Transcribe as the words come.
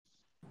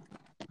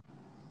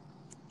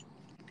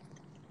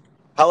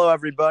Hello,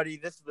 everybody.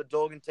 This is the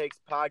Dolgan Takes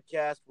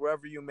podcast.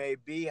 Wherever you may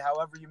be,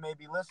 however you may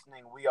be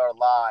listening, we are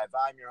live.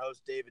 I'm your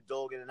host, David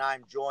Dolgan, and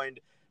I'm joined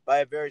by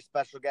a very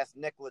special guest,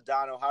 Nick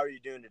Lodano. How are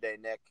you doing today,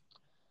 Nick?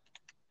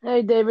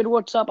 Hey David,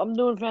 what's up? I'm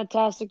doing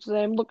fantastic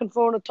today. I'm looking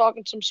forward to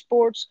talking some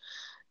sports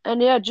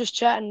and yeah, just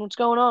chatting. What's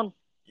going on?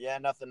 Yeah,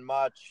 nothing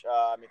much.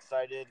 I'm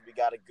excited. We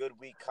got a good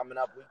week coming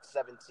up, week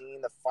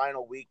 17, the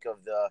final week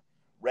of the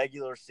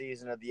regular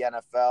season of the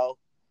NFL.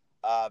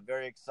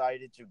 Very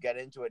excited to get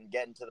into it and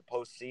get into the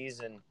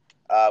postseason.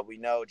 We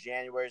know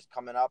January is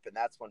coming up, and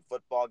that's when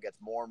football gets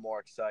more and more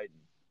exciting.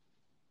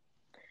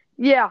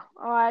 Yeah,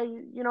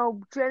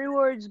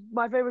 January's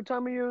my favorite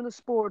time of year in the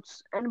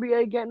sports.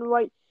 NBA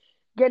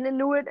getting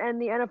into it,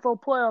 and the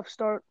NFL playoffs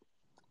start.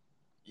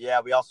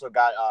 Yeah, we also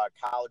got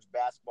college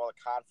basketball,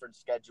 the conference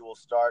schedule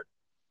start.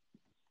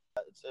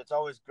 It's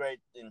always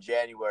great in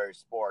January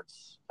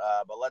sports,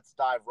 but let's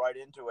dive right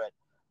into it.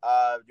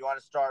 Do you want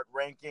to start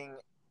ranking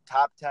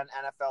top 10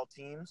 NFL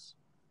teams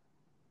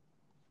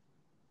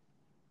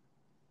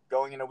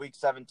going into week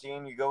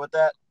 17? You go with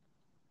that?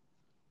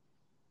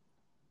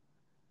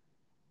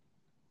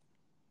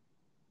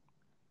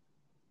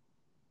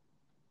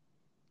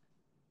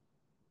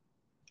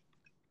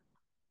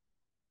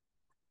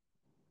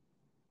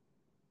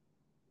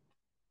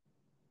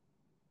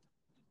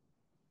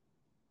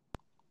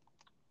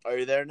 Are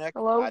you there, Nick? I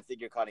Hello? think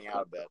you're cutting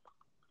out a bit.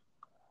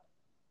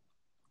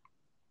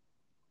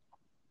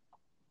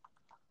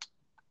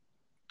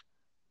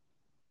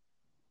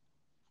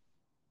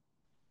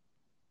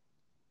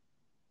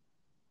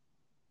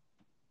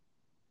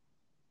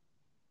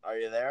 Are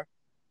you there?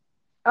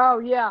 Oh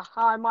yeah,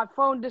 hi. My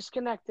phone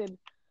disconnected.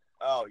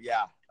 Oh,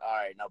 yeah. All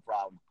right, no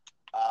problem.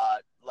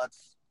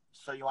 Let's.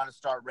 So you want to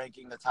start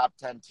ranking the top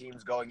 10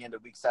 teams going into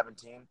week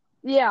 17?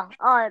 Yeah,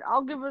 all right.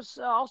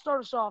 I'll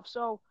start us off.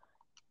 So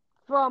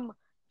from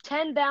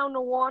 10 down to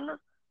one,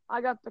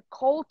 I got the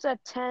Colts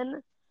at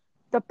 10,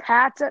 the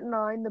Pats at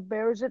 9, the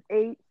Bears at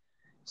 8,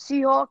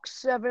 Seahawks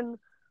 7,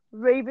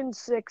 Ravens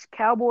 6,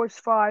 Cowboys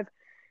 5,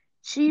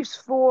 Chiefs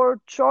 4,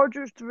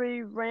 Chargers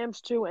 3, Rams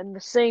 2, and the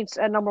Saints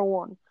at number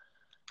 1.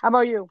 How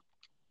about you?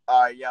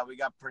 Yeah, we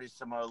got pretty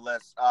similar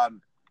lists.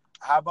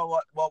 How about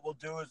what we'll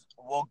do is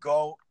we'll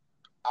go.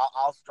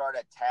 I'll start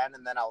at 10,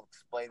 and then I'll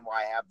explain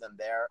why I have them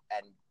there,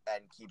 and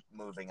keep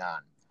moving on.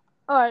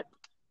 All right.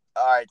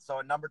 All right. So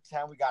at number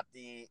 10, we got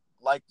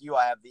like you.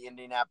 I have the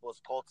Indianapolis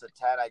Colts at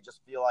 10. I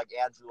just feel like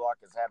Andrew Luck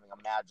is having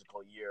a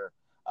magical year.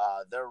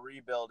 Their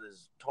rebuild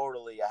is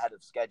totally ahead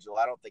of schedule.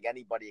 I don't think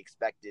anybody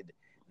expected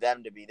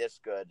them to be this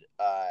good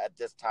at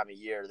this time of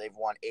year. They've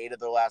won 8 of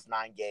their last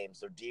 9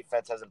 games. Their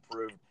defense has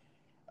improved.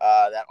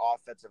 That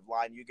offensive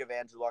line, you give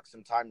Andrew Luck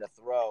some time to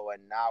throw,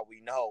 and now we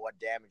know what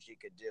damage he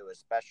could do,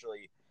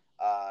 especially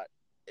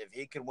if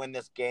he can win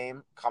this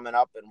game coming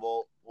up, and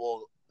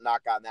we'll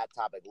knock on that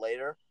topic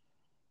later.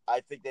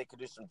 I think they could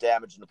do some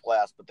damage in the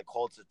playoffs, but the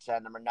Colts at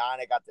 10. Number 9,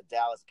 I got the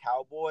Dallas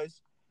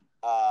Cowboys,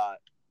 uh,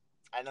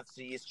 NFC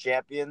East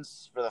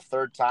champions for the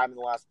third time in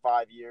the last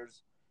 5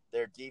 years.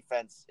 Their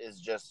defense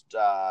is just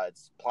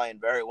it's playing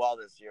very well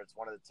this year. It's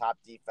one of the top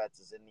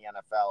defenses in the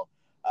NFL.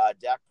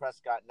 Dak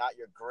Prescott, not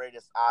your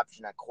greatest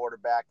option at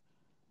quarterback,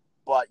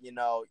 but you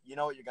know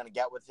what you're going to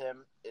get with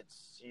him.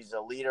 He's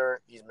a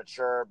leader, he's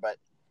mature, but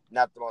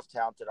not the most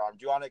talented arm.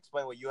 Do you want to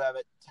explain what you have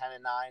at 10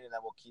 and 9, and then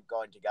we'll keep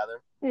going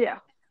together? Yeah.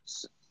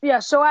 Yeah,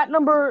 so at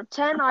number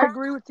 10, I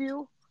agree with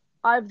you.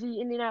 I have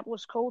the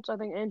Indianapolis Colts. I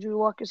think Andrew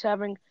Luck is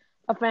having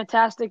a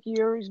fantastic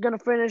year. He's going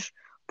to finish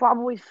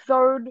probably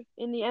third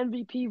in the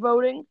MVP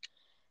voting.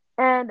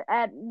 And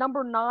at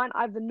number 9,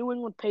 I have the New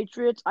England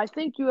Patriots. I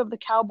think you have the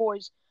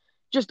Cowboys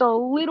just a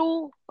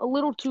little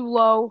too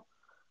low,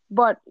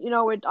 but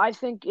I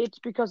think it's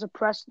because of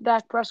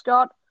Dak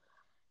Prescott.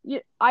 Yeah,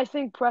 I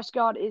think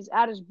Prescott is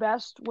at his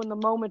best when the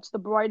moment's the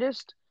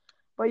brightest.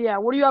 But yeah,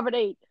 what do you have at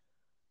 8?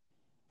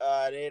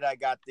 At 8, I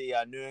got the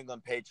New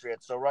England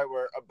Patriots. So right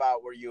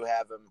where you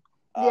have them.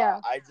 Yeah,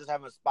 I just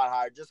have them a spot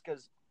higher just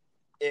because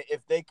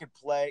if they could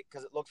play,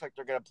 because it looks like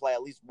they're going to play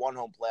at least one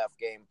home playoff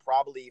game,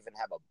 probably even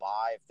have a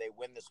bye. If they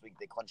win this week,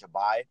 they clinch a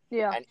bye.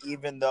 yeah, And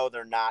even though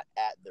they're not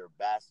at their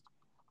best,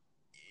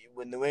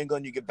 with New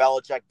England, you give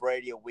Belichick,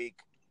 Brady a week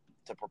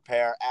to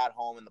prepare at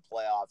home in the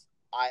playoffs.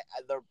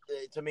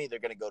 To me, they're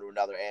going to go to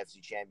another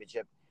AFC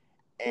Championship,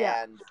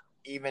 yeah. and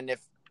even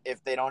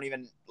if they don't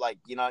even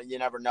you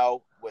never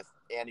know with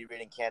Andy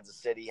Reid in Kansas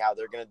City how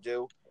they're going to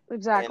do in the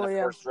Exactly,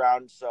 yeah. first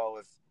round. So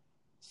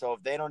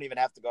if they don't even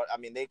have to go, I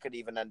mean, they could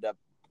even end up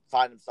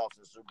find themselves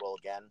in the Super Bowl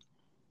again.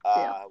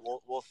 Yeah.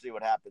 We'll see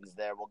what happens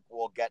there.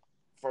 We'll get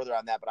further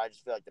on that, but I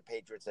just feel like the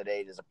Patriots at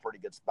 8 is a pretty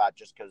good spot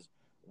just because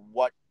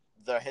what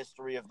the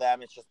history of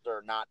them. It's just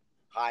they're not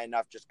high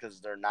enough just because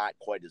they're not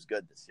quite as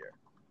good this year.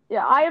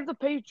 Yeah, I have the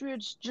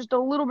Patriots just a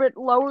little bit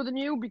lower than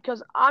you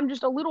because I'm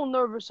just a little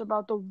nervous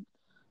about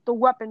the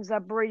weapons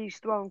that Brady's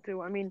thrown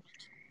to. I mean,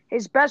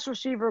 his best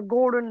receiver,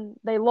 Gordon,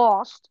 they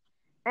lost,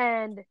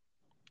 and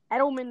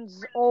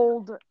Edelman's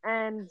old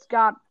and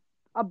got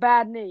a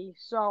bad knee.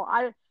 So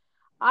I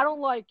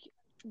don't like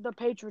the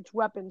Patriots'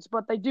 weapons,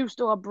 but they do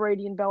still have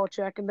Brady and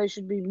Belichick, and they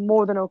should be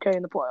more than okay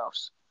in the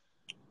playoffs.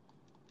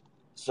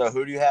 So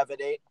who do you have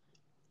at 8?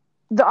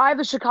 I have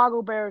the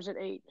Chicago Bears at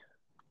 8.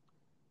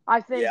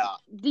 I think Yeah,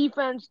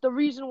 defense, the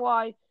reason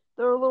why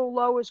they're a little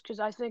low is because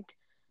I think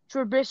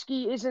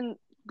Trubisky isn't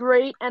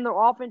great, and their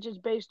offense is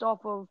based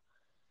off of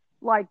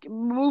like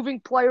moving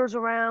players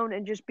around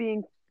and just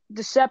being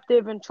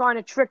deceptive and trying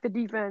to trick the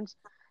defense.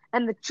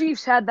 And the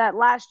Chiefs had that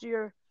last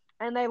year,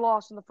 and they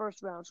lost in the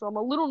first round. So I'm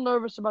a little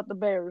nervous about the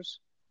Bears.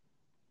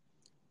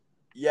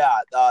 yeah.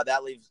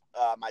 That leaves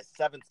my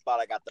 7th spot.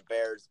 I got the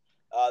Bears.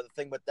 The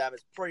thing with them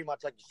is pretty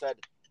much like you said.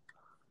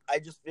 I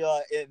just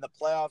feel in the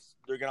playoffs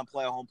they're going to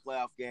play a home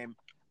playoff game,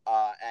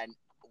 and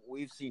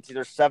we've seen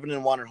they're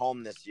 7-1 at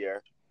home this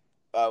year.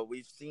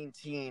 We've seen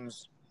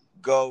teams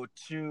go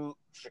to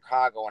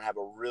Chicago and have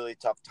a really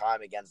tough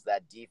time against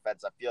that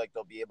defense. I feel like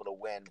they'll be able to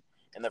win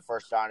in the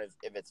first round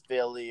if it's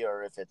Philly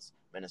or if it's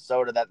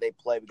Minnesota that they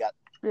play. We got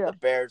the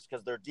Bears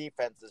because their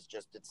defense is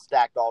it's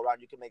stacked all around.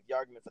 You can make the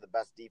argument for the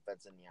best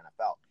defense in the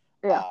NFL.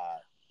 Yeah.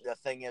 The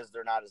thing is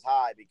they're not as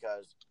high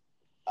because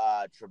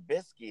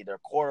Trubisky, their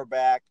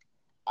quarterback,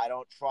 I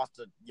don't trust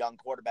a young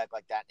quarterback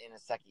like that in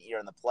his second year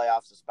in the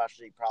playoffs,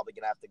 especially probably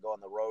going to have to go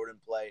on the road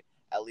and play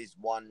at least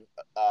one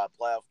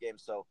playoff game.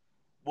 So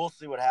we'll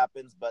see what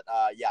happens. But,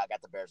 yeah, I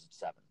got the Bears at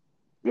 7.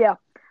 Yeah.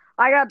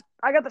 I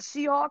got the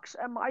Seahawks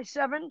at my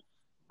 7.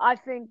 I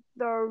think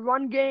their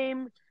run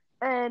game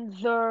and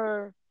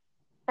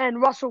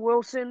Russell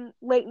Wilson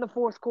late in the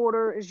fourth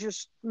quarter is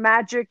just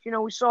magic. You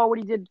know, we saw what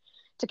he did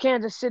to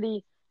Kansas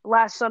City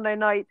last Sunday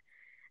night.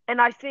 And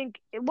I think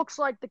it looks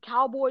like the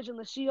Cowboys and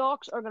the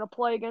Seahawks are going to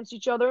play against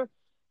each other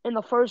in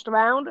the first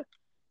round.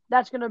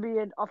 That's going to be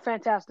a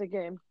fantastic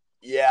game.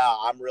 Yeah,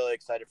 I'm really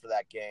excited for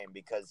that game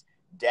because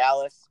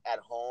Dallas at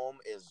home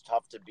is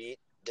tough to beat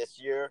this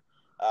year.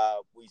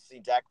 We see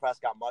Dak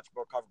Prescott much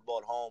more comfortable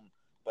at home.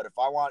 But if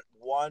I want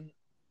one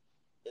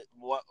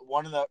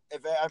of the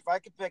if I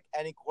could pick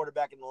any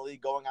quarterback in the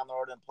league going on the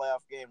road in a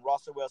playoff game,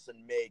 Russell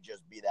Wilson may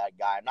just be that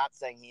guy. I'm not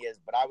saying he is,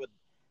 but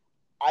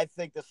I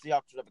think the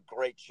Seahawks would have a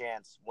great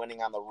chance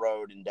winning on the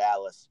road in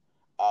Dallas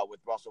with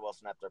Russell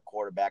Wilson at their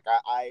quarterback.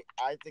 I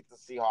think the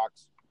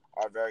Seahawks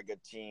are a very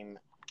good team.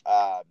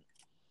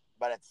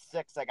 But at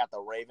 6, I got the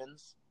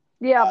Ravens.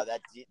 Yeah.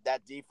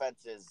 That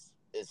defense is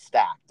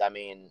stacked. I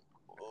mean,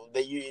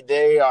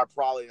 they are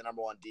probably the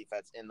number 1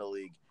 defense in the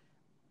league.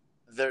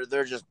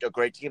 They're just a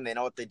great team. They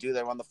know what they do.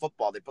 They run the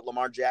football. They put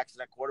Lamar Jackson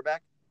at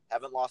quarterback.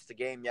 Haven't lost a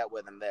game yet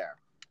with him there.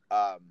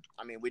 I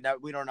mean, we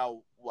don't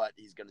know what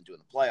he's going to do in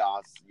the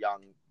playoffs.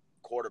 Young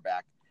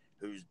quarterback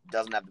who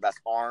doesn't have the best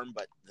arm,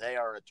 but they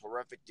are a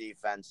terrific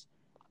defense.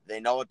 They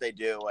know what they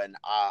do, and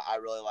I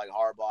really like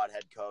Harbaugh,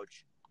 head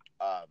coach.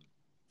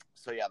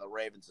 So, yeah, the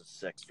Ravens is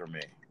 6 for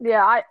me.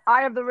 Yeah,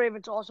 I have the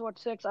Ravens also at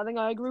 6. I think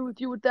I agree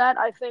with you with that.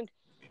 I think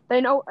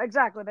they know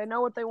exactly. They know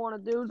what they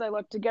want to do. They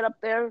like to get up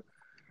there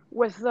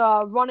with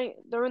running.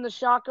 They're in the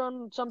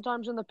shotgun,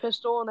 sometimes in the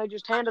pistol, and they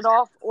just hand it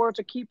off, or it's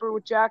a keeper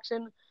with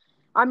Jackson.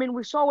 I mean,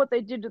 we saw what they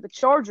did to the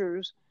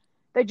Chargers.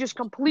 They just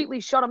completely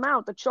shut them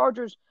out. The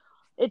Chargers,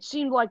 it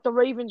seemed like the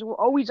Ravens were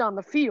always on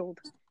the field.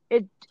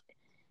 And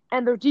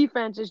their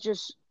defense is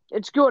just,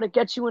 it's good. It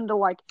gets you into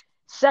like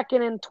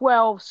 2nd and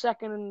 12,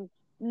 2nd and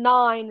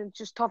 9. It's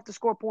just tough to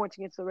score points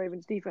against the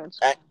Ravens defense.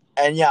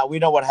 And yeah, we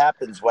know what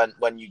happens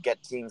when you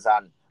get teams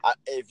on.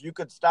 If you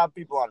could stop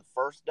people on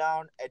first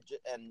down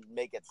and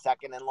make it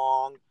 2nd and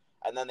long,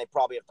 and then they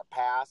probably have to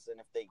pass, and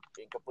if they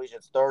incompletion,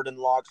 it's 3rd and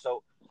long.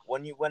 So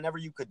whenever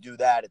you could do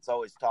that, it's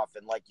always tough.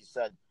 And like you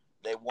said,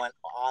 they went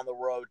on the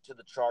road to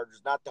the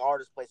Chargers, not the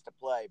hardest place to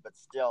play, but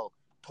still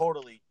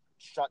totally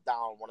shut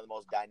down one of the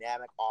most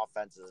dynamic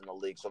offenses in the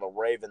league. So the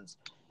Ravens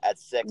at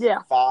 6. Yeah.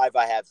 5,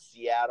 I have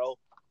Seattle.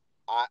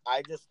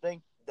 I just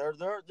think they're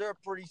a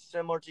pretty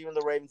similar team in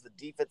the Ravens. The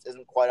defense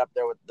isn't quite up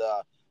there with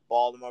the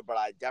Baltimore, but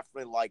I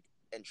definitely like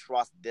and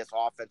trust this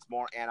offense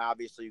more. And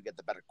obviously, you get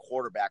the better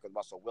quarterback with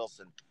Russell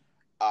Wilson.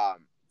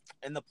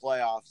 In the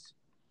playoffs,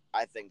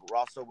 I think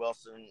Russell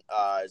Wilson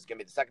is going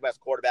to be the 2nd best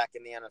quarterback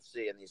in the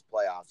NFC in these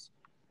playoffs.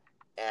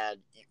 And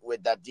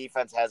with that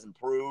defense has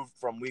improved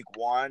from week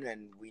 1,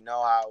 and we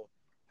know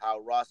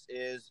how Russ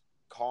is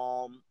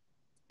calm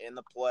in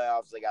the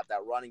playoffs. They got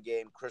that running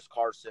game. Chris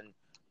Carson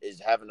is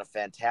having a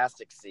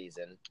fantastic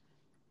season,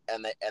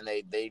 and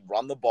they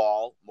run the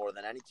ball more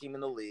than any team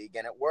in the league,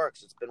 and it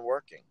works. It's been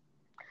working.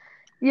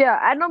 Yeah,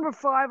 at number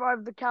 5, I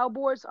have the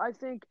Cowboys. I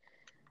think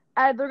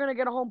they're going to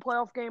get a home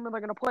playoff game, and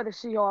they're going to play the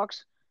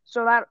Seahawks.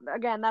 So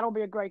that'll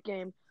be a great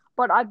game.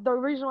 But the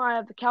reason why I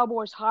have the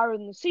Cowboys higher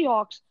than the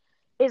Seahawks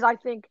is I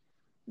think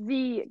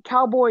the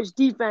Cowboys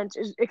defense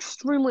is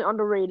extremely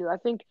underrated. I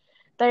think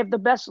they have the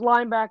best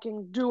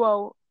linebacking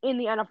duo in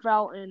the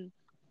NFL in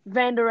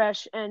Van Der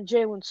Esch and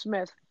Jalen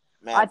Smith.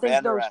 Man, I think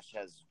Van Der Esch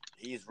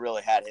he's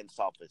really had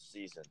himself this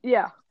season.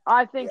 Yeah,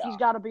 I think he's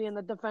got to be in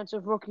the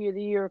Defensive Rookie of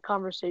the Year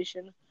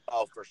conversation.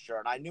 Oh, for sure.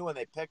 And I knew when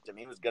they picked him,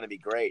 he was going to be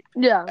great.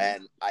 Yeah.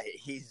 And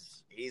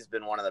he's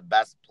been one of the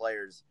best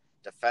players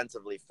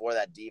defensively for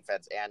that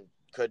defense and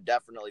could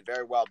definitely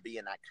very well be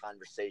in that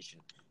conversation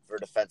for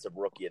Defensive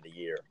Rookie of the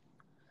Year.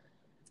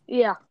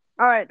 Yeah.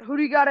 All right. Who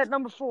do you got at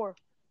number 4?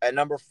 At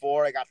number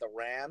 4, I got the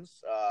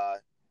Rams.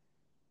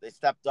 They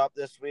stepped up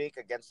this week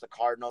against the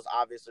Cardinals.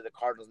 Obviously, the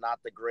Cardinals not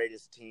the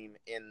greatest team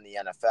in the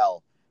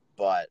NFL,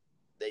 but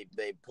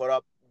they put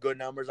up good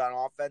numbers on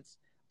offense.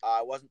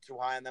 I wasn't too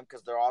high on them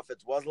because their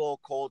offense was a little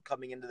cold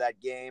coming into that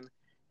game,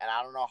 and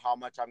I don't know how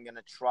much I'm going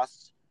to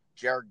trust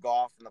Jared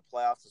Goff in the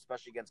playoffs,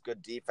 especially against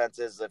good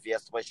defenses if he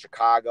has to play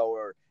Chicago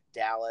or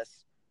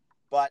Dallas.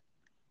 But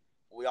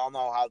we all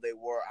know how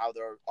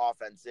their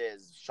offense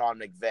is. Sean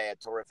McVay, a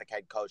terrific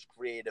head coach,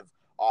 creative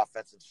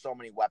offensive, so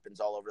many weapons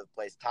all over the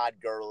place. Todd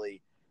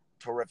Gurley,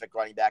 terrific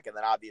running back, and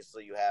then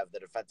obviously you have the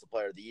Defensive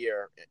Player of the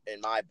Year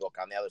in my book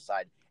on the other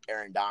side,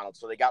 Aaron Donald.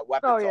 So they got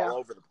weapons all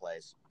over the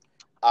place.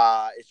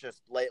 It's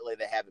just lately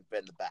they haven't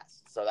been the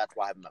best, so that's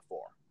why I have them at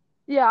 4.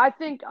 Yeah, I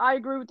think I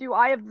agree with you.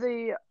 I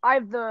agree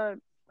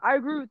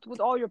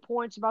with all your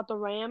points about the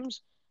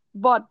Rams,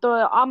 but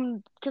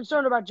I'm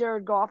concerned about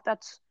Jared Goff.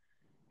 That's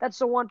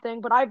the one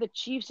thing. But I have the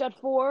Chiefs at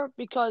 4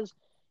 because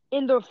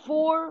in their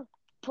 4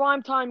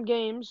 primetime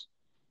games,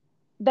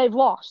 they've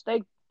lost.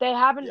 They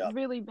haven't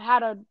really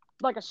had a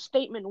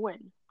statement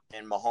win.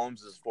 In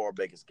Mahomes' 4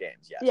 biggest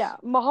games, yes. Yeah,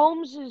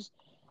 Mahomes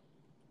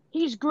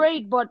he's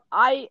great, but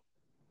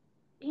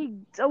he's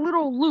a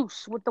little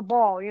loose with the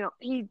ball. You know,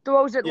 he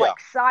throws it like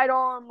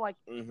sidearm,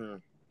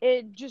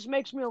 It just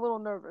makes me a little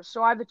nervous.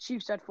 So I have the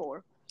Chiefs at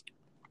 4.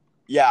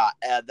 Yeah,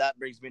 that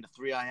brings me to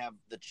 3. I have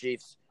the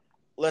Chiefs.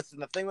 Listen,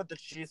 the thing with the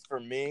Chiefs for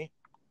me,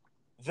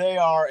 they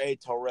are a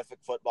terrific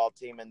football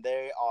team, and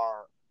they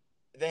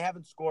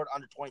haven't scored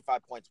under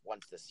 25 points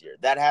once this year.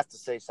 That has to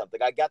say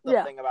something. I get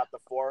the thing about the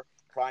 4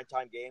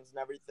 primetime games and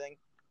everything,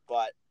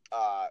 but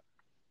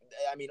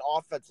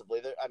offensively,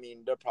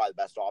 they're probably the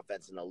best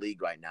offense in the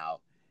league right now.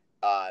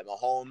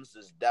 Mahomes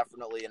is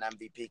definitely an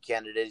MVP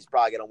candidate. He's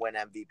probably going to win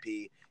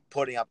MVP,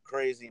 putting up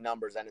crazy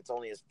numbers, and it's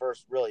only his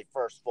first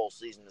full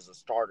season as a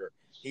starter.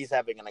 He's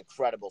having an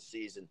incredible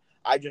season.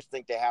 I just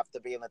think they have to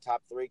be in the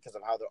top 3 because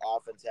of how their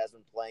offense has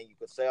been playing. You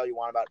could say all you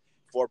want about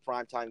 4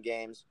 primetime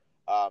games,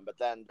 but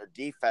then their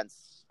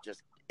defense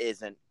just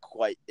is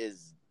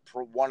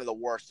one of the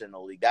worst in the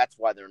league. That's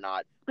why they're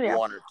not 1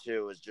 or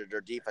 2. Is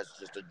their defense is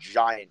just a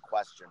giant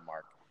question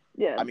mark.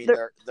 Yeah, I mean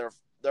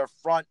their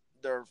front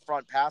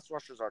pass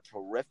rushers are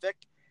terrific.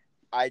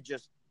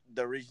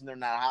 The reason they're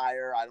not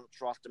higher, I don't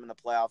trust them in the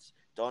playoffs.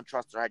 Don't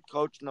trust their head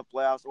coach in the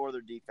playoffs or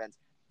their defense.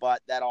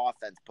 But that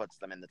offense puts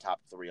them in the top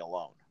 3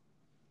 alone.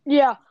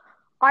 Yeah,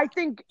 I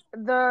think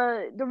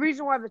the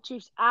reason why the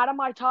Chiefs out of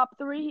my top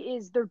 3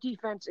 is their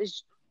defense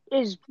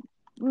is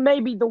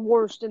maybe the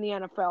worst in the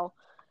NFL,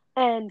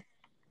 and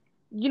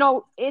you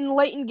know, in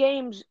late in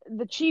games,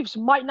 the Chiefs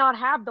might not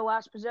have the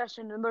last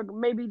possession, and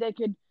maybe they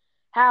could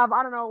have,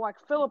 I don't know, like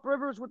Phillip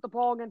Rivers with the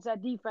ball against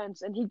that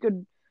defense, and he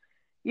could,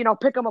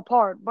 pick them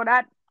apart. But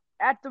at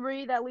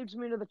 3, that leads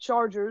me to the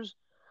Chargers.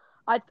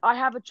 I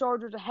have the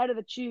Chargers ahead of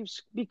the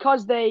Chiefs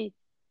because they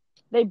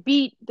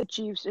beat the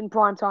Chiefs in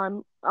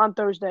primetime on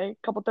Thursday, a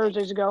couple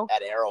Thursdays ago.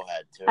 At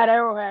Arrowhead, too. At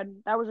Arrowhead.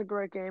 That was a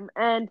great game.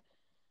 And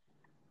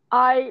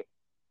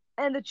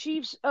the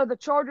Chiefs, the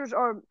Chargers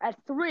are at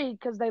 3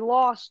 because they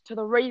lost to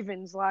the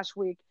Ravens last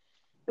week.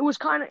 It was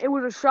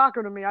a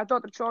shocker to me. I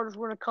thought the Chargers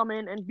were going to come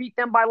in and beat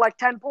them by like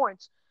 10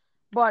 points.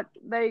 But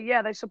they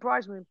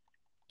surprised me.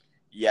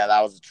 Yeah,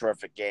 that was a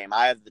terrific game.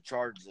 I have the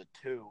Chargers at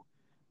 2.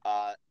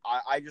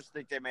 I just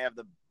think they may have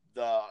the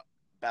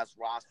best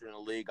roster in the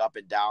league up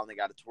and down. They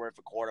got a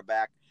terrific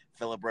quarterback.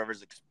 Phillip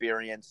Rivers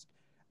experienced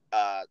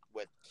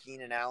with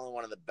Keenan Allen,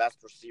 one of the best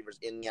receivers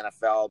in the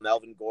NFL.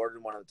 Melvin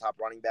Gordon, one of the top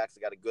running backs.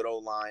 They got a good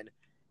O-line.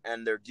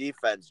 And their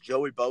defense,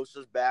 Joey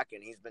Bosa's back,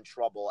 and he's been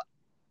trouble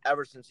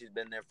ever since he's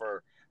been there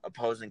for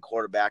opposing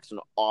quarterbacks and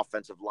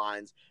offensive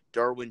lines.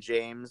 Derwin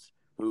James,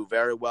 who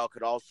very well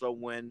could also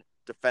win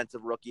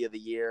Defensive Rookie of the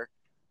Year,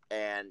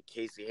 and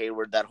Casey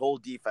Hayward. That whole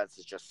defense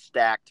is just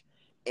stacked,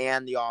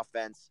 and the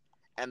offense.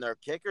 And their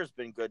kicker's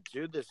been good,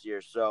 too, this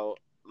year. So,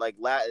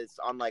 it's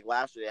unlike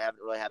last year. They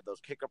haven't really had those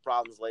kicker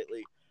problems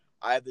lately.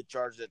 I have the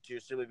Chargers at 2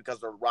 simply because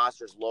their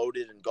roster's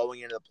loaded, and going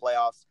into the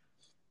playoffs,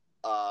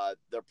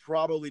 they're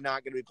probably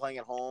not going to be playing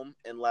at home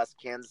unless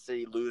Kansas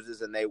City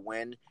loses and they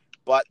win.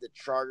 But the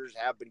Chargers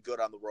have been good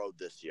on the road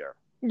this year.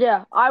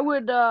 Yeah, I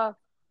would.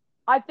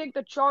 I think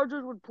the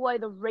Chargers would play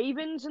the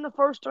Ravens in the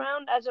first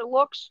round, as it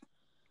looks,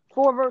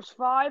 4 versus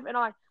 5, and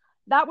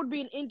that would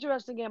be an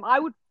interesting game.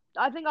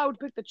 I think I would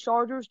pick the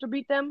Chargers to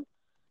beat them,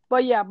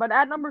 but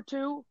at number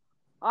 2,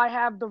 I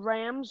have the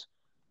Rams,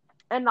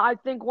 and I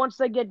think once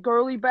they get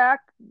Gurley back,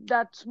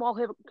 that small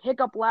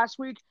hiccup last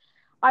week,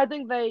 I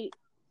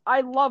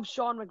love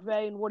Sean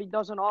McVay and what he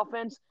does on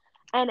offense,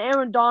 and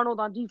Aaron Donald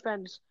on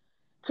defense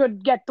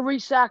could get 3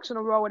 sacks in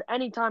a row at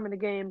any time in the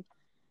game,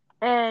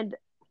 and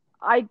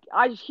I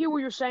hear what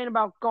you're saying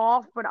about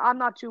Goff, but I'm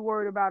not too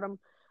worried about him.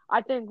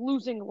 I think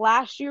losing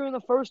last year in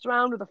the first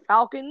round to the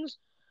Falcons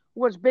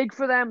was big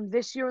for them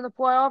this year in the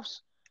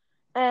playoffs.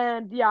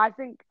 And, I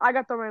think I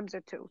got the Rams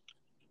at 2.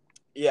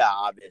 Yeah,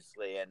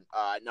 obviously. And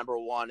number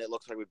one, it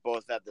looks like we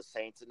both have the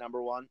Saints at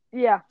number one.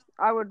 Yeah,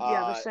 I would.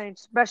 Yeah, the Uh,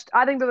 Saints best.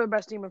 I think they're the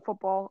best team in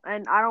football,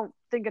 and I don't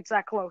think it's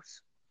that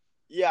close.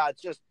 yeah,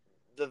 it's just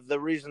the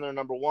reason they're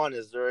number one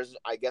is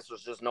I guess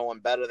there's just no one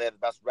better. They have the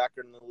best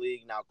record in the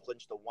league now,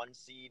 clinched the 1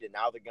 seed, and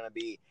now they're going to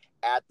be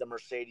at the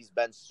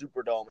Mercedes-Benz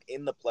Superdome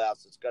in the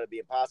playoffs. It's going to be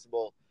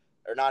impossible,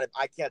 or not.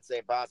 I can't say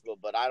impossible,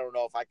 but I don't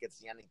know if I could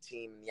see any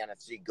team in the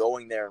NFC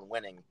going there and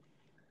winning.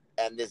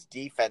 And this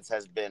defense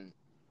has been,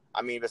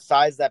 I mean,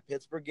 besides that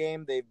Pittsburgh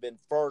game, they've been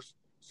first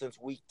since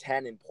week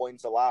 10 in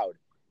points allowed.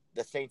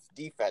 The Saints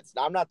defense.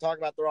 Now, I'm not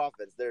talking about their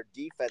offense. Their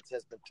defense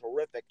has been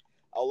terrific,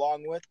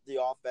 along with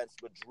the offense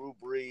with Drew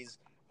Brees,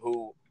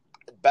 who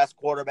best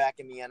quarterback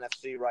in the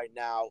NFC right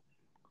now,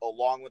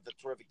 along with the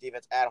terrific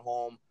defense at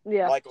home.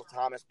 Yeah. Michael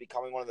Thomas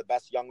becoming one of the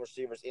best young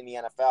receivers in the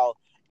NFL,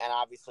 and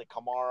obviously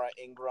Kamara,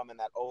 Ingram, and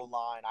that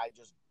O-line.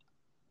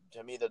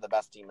 To me, they're the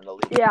best team in the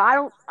league. Yeah,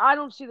 I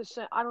don't see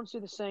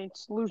the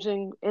Saints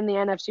losing in the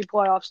NFC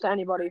playoffs to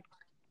anybody.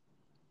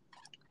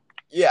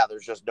 Yeah,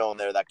 there's just no one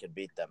there that could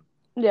beat them.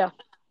 Yeah.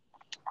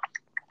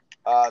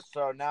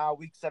 So now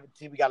week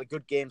 17, we got a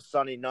good game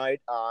Sunday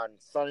night. On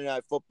Sunday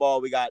Night Football,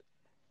 we got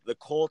the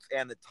Colts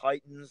and the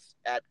Titans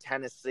at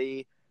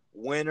Tennessee.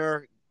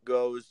 Winner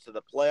goes to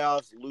the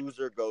playoffs.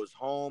 Loser goes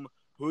home.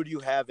 Who do you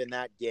have in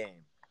that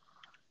game?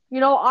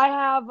 I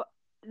have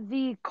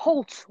the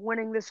Colts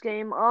winning this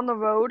game on the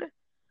road.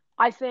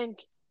 I think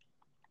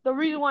the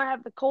reason why I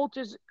have the Colts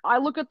is I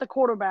look at the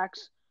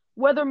quarterbacks.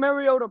 Whether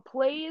Mariota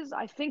plays,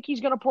 I think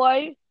he's going to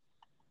play.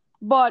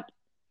 But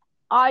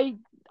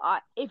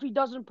if he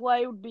doesn't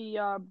play, it would be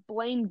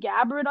Blaine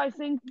Gabbert, I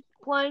think,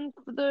 playing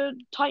for the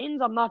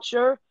Titans. I'm not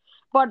sure.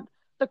 But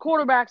the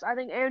quarterbacks, I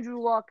think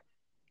Andrew Luck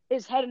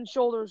is head and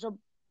shoulders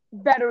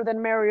better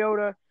than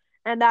Mariota,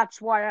 and that's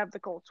why I have the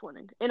Colts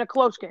winning in a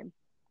close game.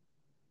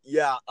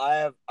 Yeah,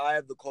 I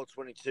have the Colts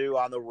winning too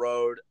on the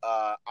road.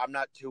 I'm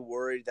not too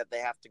worried that they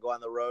have to go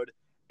on the road.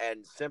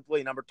 And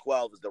simply number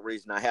 12 is the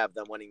reason I have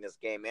them winning this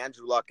game.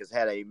 Andrew Luck has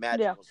had a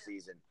magical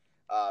season.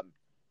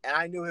 And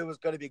I knew he was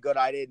going to be good.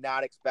 I did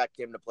not expect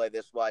him to play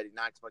this well. I did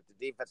not expect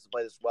the defense to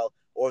play this well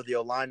or the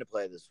O-line to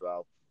play this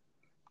well.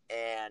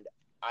 And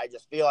I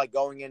just feel like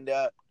going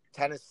into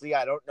Tennessee,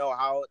 I don't know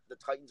how the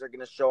Titans are going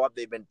to show up.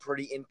 They've been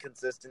pretty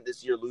inconsistent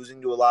this year,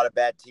 losing to a lot of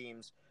bad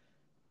teams.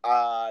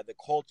 The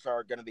Colts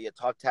are going to be a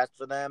tough test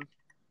for them.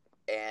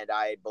 And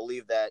I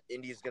believe that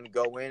Indy's going to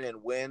go in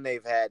and win.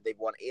 They've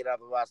won 8 out of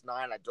the last 9.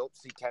 I don't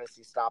see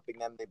Tennessee stopping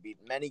them. They beat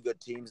many good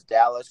teams,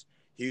 Dallas,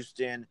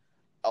 Houston,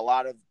 a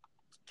lot of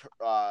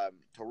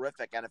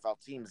terrific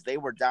NFL teams. They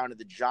were down to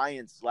the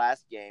Giants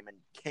last game and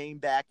came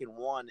back and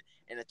won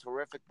in a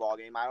terrific ball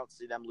game. I don't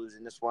see them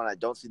losing this one. I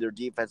don't see their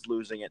defense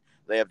losing it.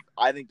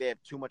 I think they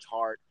have too much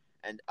heart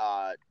and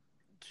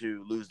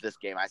to lose this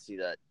game. I see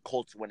the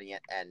Colts winning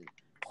it and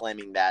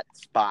claiming that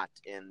spot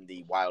in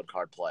the wild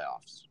card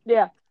playoffs.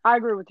 Yeah, I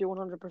agree with you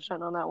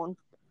 100% on that one.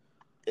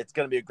 It's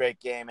going to be a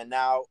great game. And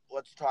now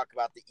let's talk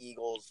about the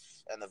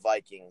Eagles and the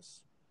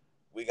Vikings.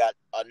 We got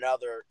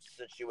another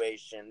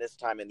situation, this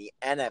time in the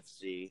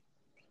NFC.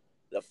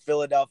 The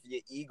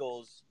Philadelphia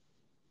Eagles,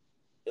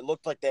 it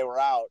looked like they were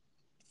out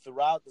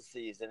throughout the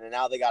season, and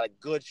now they got a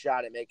good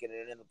shot at making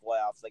it in the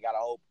playoffs. They got to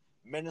hope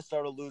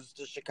Minnesota loses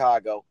to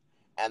Chicago,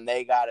 and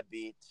they got to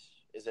beat,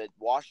 is it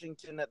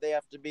Washington that they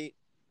have to beat?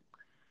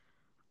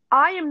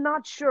 I am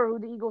not sure who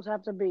the Eagles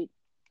have to beat.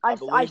 I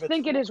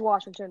think it is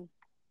Washington.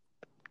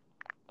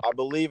 I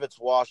believe it's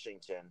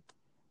Washington.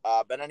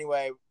 But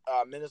anyway,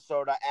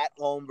 Minnesota at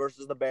home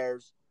versus the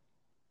Bears.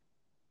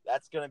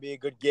 That's going to be a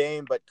good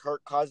game, but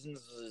Kirk Cousins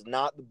is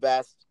not the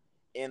best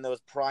in those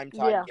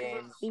primetime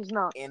games. He's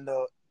not. In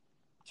the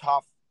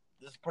tough,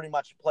 this is pretty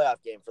much a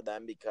playoff game for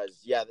them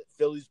because,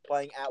 Philly's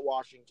playing at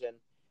Washington.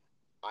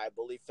 I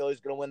believe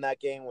Philly's going to win that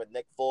game with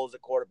Nick Foles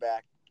at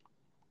quarterback.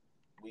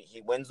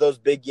 He wins those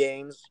big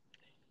games,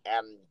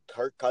 and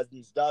Kirk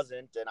Cousins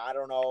doesn't. And I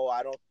don't know.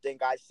 I don't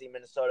think I see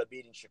Minnesota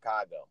beating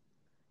Chicago.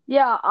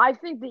 Yeah, I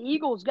think the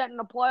Eagles get in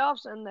the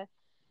playoffs,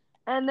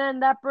 and then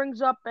that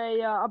brings up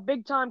a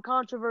big time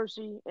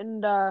controversy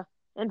in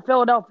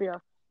Philadelphia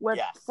with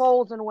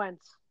Foles and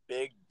Wentz.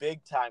 Big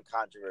time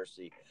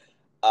controversy.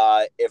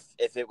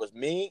 If it was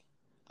me,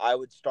 I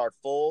would start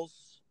Foles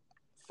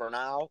for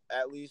now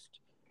at least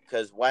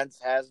because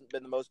Wentz hasn't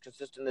been the most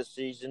consistent this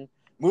season.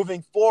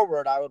 Moving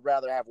forward, I would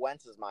rather have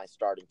Wentz as my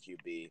starting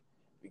QB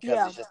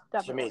because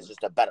to me, it's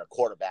just a better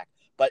quarterback.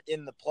 But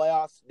in the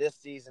playoffs this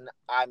season,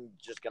 I'm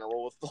just going to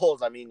roll with Foles.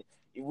 I mean,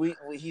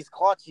 he's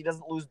clutch. He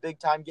doesn't lose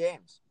big-time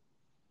games.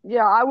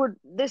 Yeah,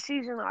 this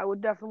season, I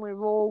would definitely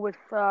roll with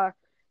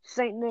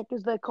St. Nick,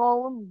 as they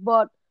call him.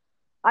 But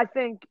I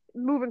think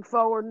moving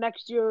forward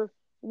next year,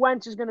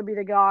 Wentz is going to be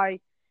the guy.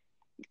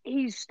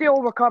 He's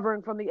still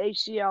recovering from the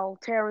ACL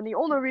tear, and the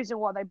only reason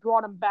why they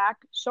brought him back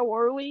so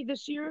early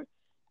this year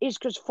is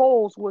because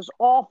Foles was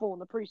awful in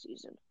the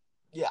preseason.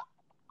 Yeah.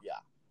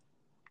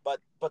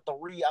 But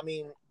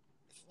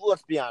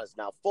let's be honest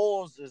now.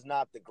 Foles is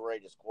not the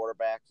greatest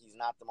quarterback. He's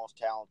not the most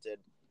talented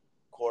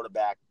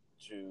quarterback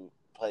to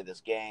play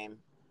this game.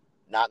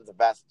 not the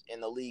best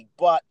in the league,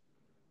 but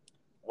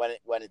when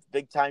it's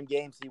big time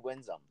games, he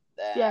wins them.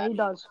 Yeah, he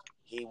does.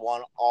 He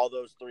won all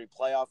those 3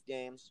 playoff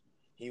games.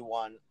 He's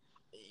won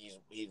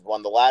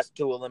the last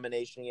 2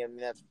 elimination games. I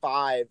mean, that's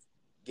 5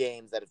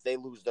 games that if they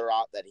lose, they're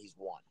out. That he's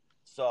won.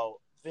 So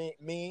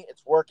me,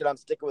 it's working. I'm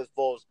sticking with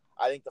Foles.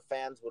 I think the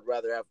fans would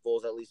rather have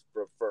Foles at least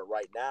for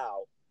right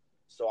now.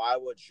 So I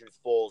would choose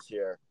Foles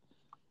here,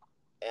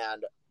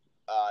 and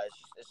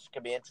it's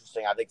gonna be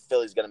interesting. I think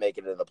Philly's gonna make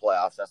it into the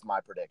playoffs. That's my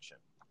prediction.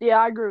 Yeah,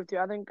 I agree with you.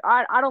 I think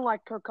I don't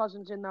like Kirk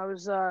Cousins in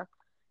those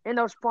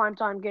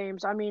primetime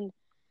games. I mean,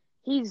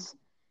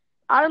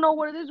 I don't know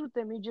what it is with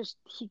him.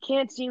 He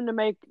can't seem to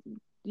make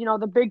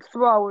the big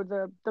throw or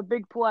the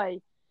big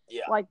play.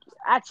 Yeah. Like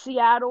at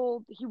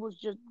Seattle,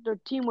 their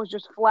team was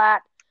just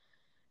flat.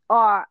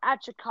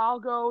 At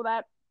Chicago,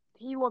 that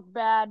he looked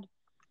bad.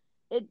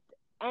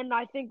 And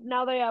I think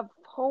now they have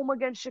home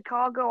against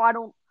Chicago.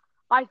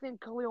 I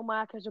think Khalil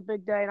Mack has a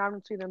big day, and I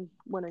don't see them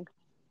winning.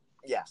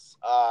 Yes.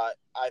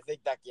 I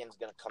think that game's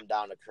going to come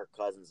down to Kirk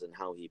Cousins and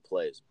how he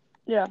plays.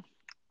 Yeah.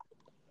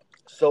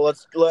 So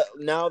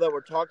now that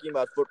we're talking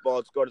about football,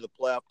 let's go to the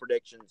playoff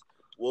predictions.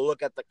 We'll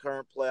look at the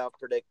current playoff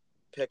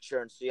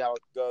picture and see how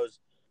it goes.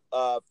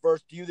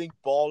 First, do you think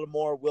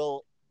Baltimore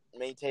will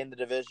maintain the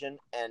division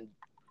and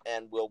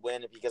will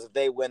win? Because if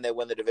they win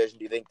the division.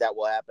 Do you think that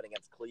will happen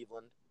against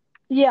Cleveland?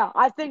 Yeah,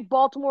 I think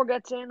Baltimore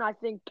gets in. I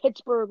think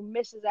Pittsburgh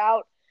misses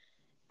out.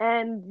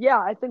 And, yeah,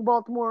 I think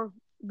Baltimore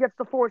gets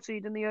the 4th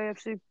seed in the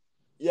AFC.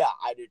 Yeah,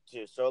 I do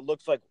too. So it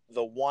looks like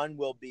the 1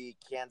 will be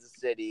Kansas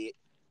City,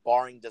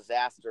 barring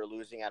disaster,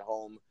 losing at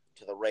home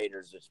to the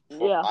Raiders,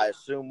 which I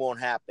assume won't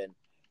happen.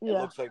 It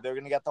looks like they're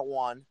going to get the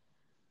 1.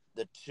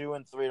 The 2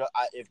 and 3.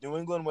 If New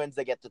England wins,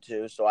 they get the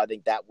 2. So I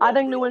think that. I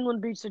think New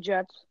England beats the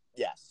Jets.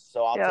 Yes.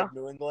 So I'll take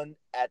New England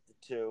at the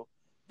 2.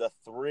 The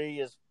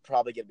 3 is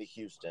probably going to be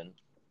Houston.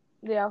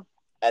 Yeah.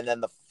 And then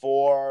the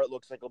 4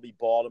 looks like it'll be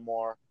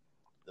Baltimore.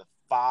 The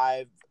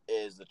 5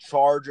 is the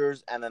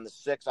Chargers, and then the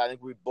 6, I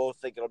think we both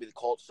think it'll be the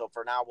Colts. So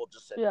for now, we'll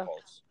just say the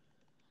Colts.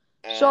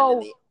 And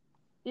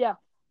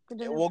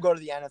continue. We'll go to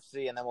the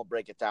NFC, and then we'll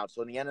break it down.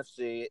 So in the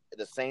NFC,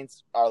 the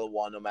Saints are the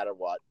 1 no matter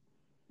what.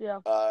 Yeah.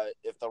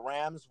 If the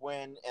Rams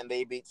win and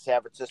they beat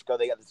San Francisco,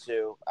 they get the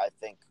 2. I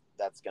think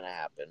that's going to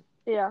happen.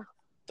 Yeah.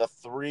 The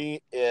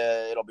 3,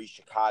 it'll be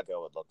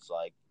Chicago, it looks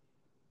like.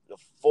 The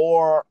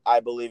 4,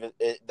 I believe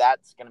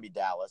that's going to be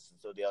Dallas,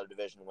 and so the other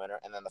division winner.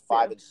 And then the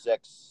 5 and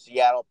 6,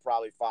 Seattle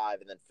probably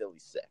 5, and then Philly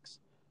 6.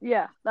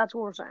 Yeah, that's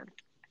what we're saying.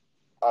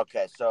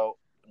 Okay, so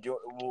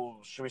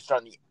should we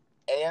start in the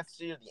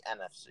AFC or the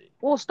NFC?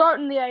 We'll start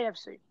in the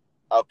AFC.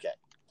 Okay,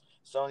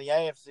 so in the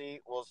AFC,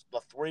 the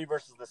 3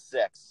 versus the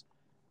 6.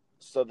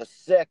 So the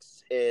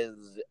 6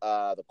 is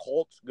the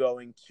Colts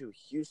going to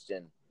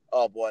Houston.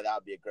 Oh boy, that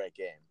would be a great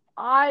game.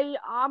 I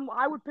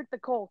would pick the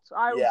Colts.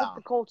 I would pick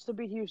the Colts to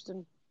beat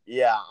Houston.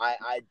 Yeah,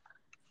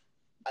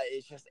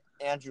 it's just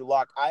Andrew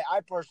Luck. I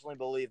personally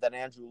believe that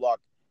Andrew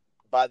Luck,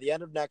 by the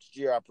end of next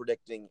year, I'm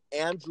predicting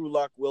Andrew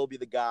Luck will be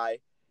the guy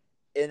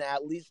in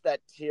at least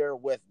that tier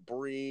with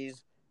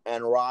Breeze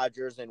and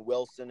Rodgers and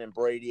Wilson and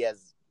Brady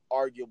as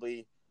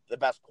arguably the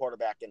best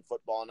quarterback in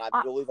football. And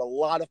I believe a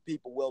lot of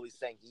people will be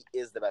saying he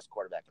is the best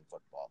quarterback in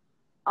football.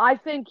 I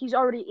think he's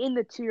already in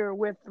the tier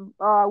with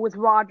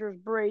Rodgers,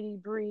 Brady,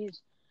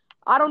 Breeze.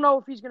 I don't know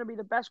if he's going to be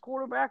the best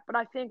quarterback, but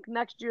I think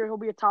next year he'll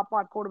be a top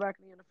 5 quarterback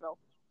in the NFL.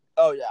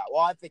 Oh, yeah.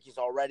 Well, I think he's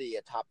already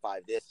a top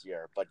 5 this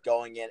year, but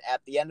going in at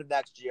the end of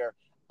next year,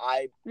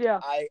 I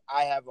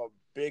have a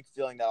big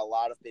feeling that a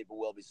lot of people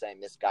will be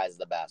saying this guy's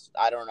the best.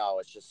 I don't know.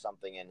 It's just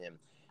something in him.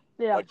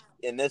 Yeah. But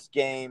in this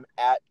game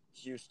at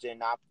Houston,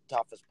 not the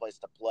toughest place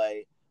to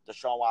play.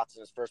 Deshaun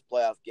Watson's first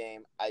playoff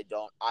game. I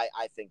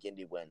think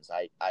Indy wins.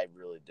 I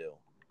really do.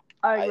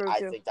 I agree with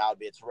you. I think that would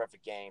be a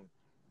terrific game,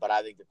 but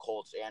I think the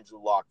Colts,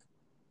 Andrew Luck,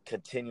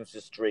 continues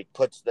his streak,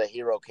 puts the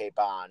hero cape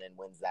on, and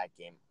wins that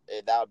game.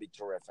 That would be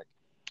terrific.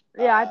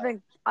 Yeah, I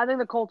think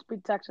the Colts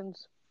beat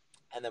Texans.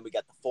 And then we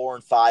got the 4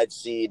 and 5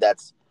 seed.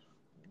 That's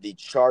the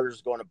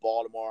Chargers going to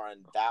Baltimore,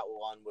 and that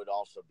one would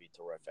also be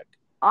terrific.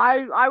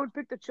 I would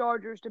pick the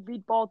Chargers to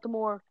beat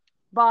Baltimore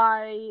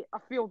by a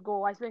field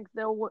goal. I think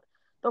they'll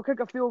kick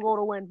a field goal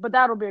to win, but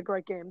that'll be a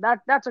great game.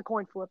 That's a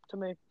coin flip to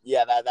me.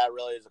 Yeah, that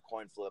really is a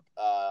coin flip.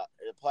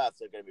 The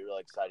playoffs are going to be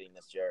really exciting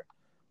this year.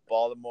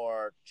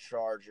 Baltimore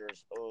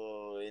Chargers.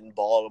 Oh, in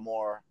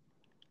Baltimore,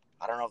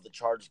 I don't know if the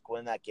Chargers can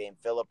win that game.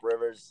 Phillip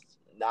Rivers,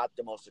 not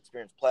the most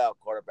experienced playoff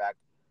quarterback.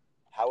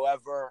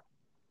 However,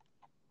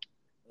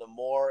 the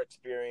more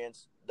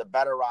experience, the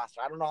better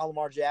roster. I don't know how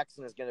Lamar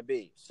Jackson is going to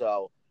be.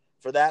 So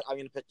for that, I'm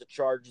going to pick the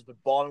Chargers,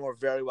 but Baltimore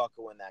very well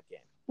could win that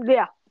game.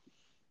 Yeah.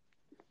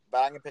 But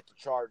I'm going to pick the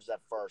Chargers at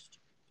first.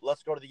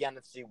 Let's go to the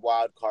NFC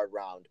wild card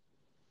round.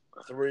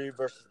 3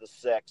 versus the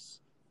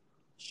 6.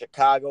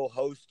 Chicago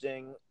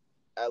hosting,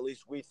 at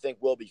least we think,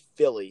 will be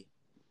Philly.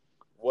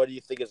 What do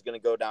you think is going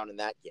to go down in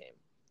that game?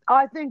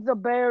 I think the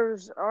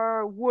Bears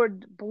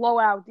would blow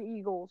out the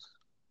Eagles.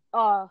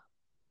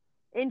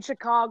 In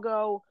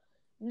Chicago,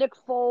 Nick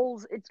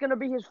Foles, it's going to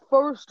be his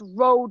first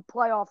road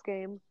playoff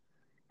game,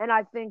 and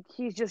I think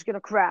he's just going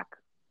to crack.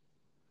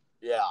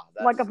 Yeah,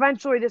 Like that's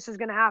eventually, this is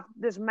gonna have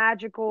this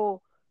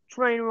magical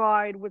train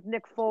ride with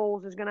Nick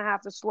Foles is gonna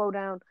have to slow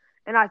down,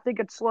 and I think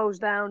it slows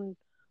down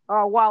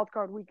wild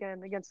card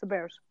weekend against the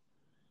Bears.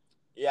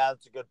 yeah,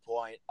 that's a good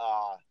point.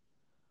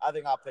 I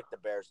think I'll pick the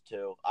Bears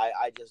too.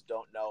 I just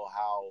don't know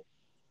how.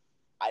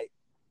 I,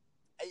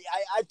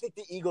 I think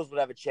the Eagles would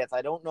have a chance.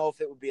 I don't know if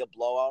it would be a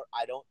blowout.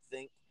 I don't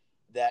think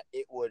that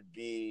it would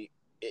be.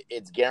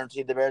 It's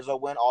guaranteed the Bears will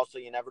win. Also,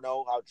 you never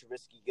know how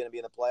Trubisky's going to be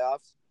in the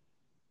playoffs.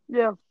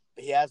 Yeah,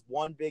 He has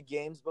won big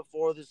games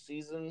before this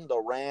season, the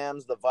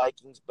Rams, the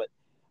Vikings, but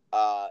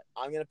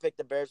I'm going to pick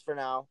the Bears for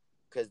now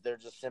because they're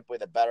just simply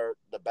the better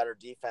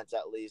defense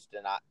at least,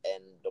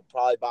 and they'll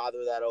probably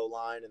bother that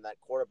O-line and that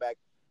quarterback.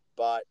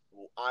 But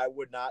I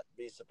would not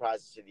be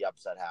surprised to see the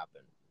upset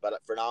happen. But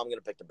for now, I'm going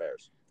to pick the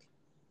Bears.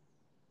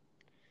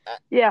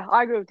 yeah,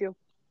 I agree with you.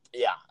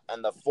 Yeah,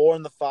 and the 4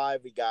 and the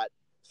 5, we got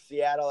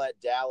Seattle at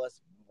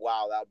Dallas.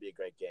 Wow, that would be a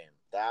great game.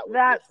 That would be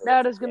a That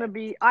terrific is going to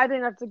game. be. I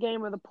think that's the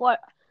game of the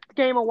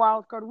game of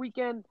wild card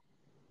weekend.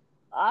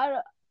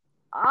 I'm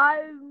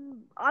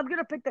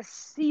gonna pick the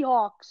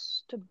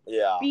Seahawks to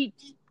Yeah, beat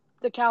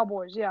the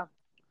Cowboys. Yeah,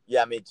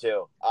 yeah, me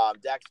too.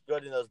 Dak's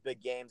good in those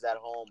big games at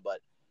home, but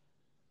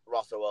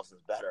Russell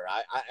Wilson's better.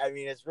 I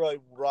mean, it's really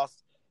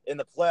in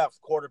the playoffs.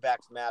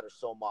 Quarterbacks matter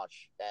so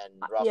much, and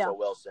yeah. Russell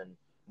Wilson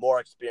more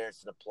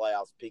experience in the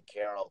playoffs. Pete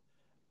Carroll.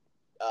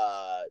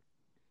 Uh,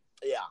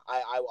 yeah,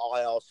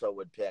 I also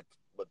would pick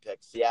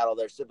Seattle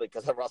there simply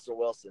because of Russell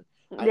Wilson.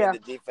 I mean, Yeah. the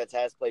defense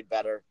has played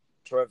better.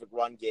 Terrific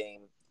run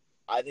game.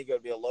 I think it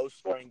would be a low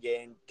scoring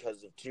game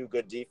because of two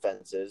good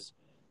defenses,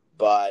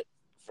 but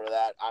for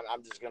that,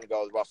 I'm just going to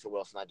go with Russell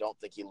Wilson. I don't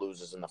think he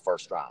loses in the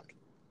first round.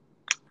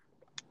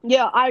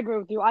 Yeah, I agree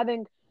with you. I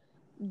think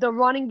the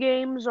running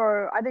games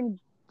are. I think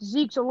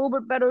Zeke's a little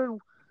bit better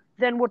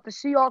than what the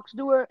Seahawks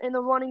do in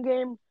the running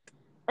game,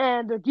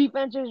 and their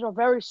defenses are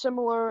very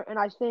similar. And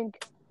I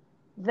think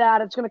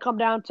that it's going to come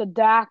down to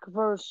Dak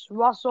versus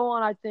Russell,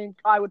 and I think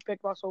I would pick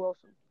Russell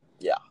Wilson.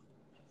 Yeah.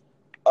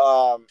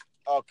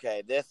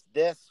 Okay. This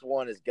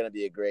one is going to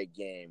be a great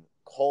game.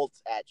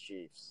 Colts at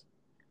Chiefs.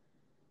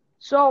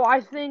 So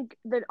I think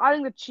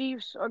the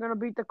Chiefs are going to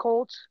beat the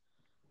Colts.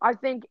 I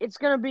think it's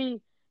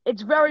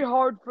very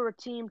hard for a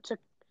team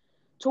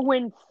to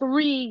win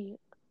three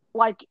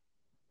like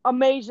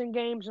amazing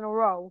games in a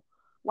row.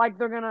 Like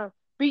they're gonna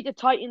beat the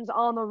Titans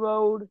on the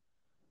road,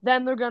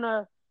 then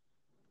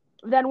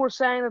we're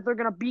saying that they're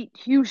gonna beat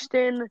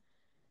Houston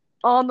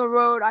on the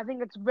road. I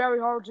think it's very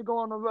hard to go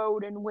on the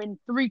road and win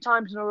three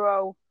times in a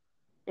row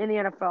in the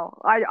NFL.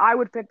 I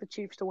would pick the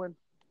Chiefs to win.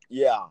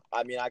 Yeah.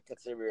 I mean, I could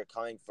see where you're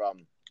coming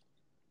from.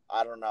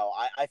 I don't know.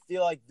 I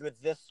feel like with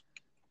this,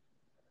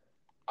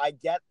 I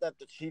get that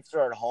the Chiefs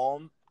are at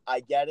home. I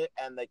get it,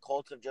 and the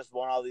Colts have just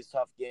won all these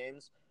tough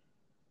games.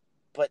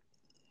 But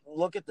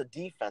look at the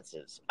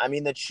defenses. I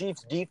mean, the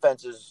Chiefs'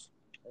 defense is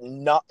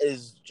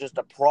just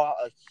a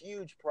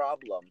huge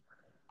problem,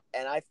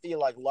 and I feel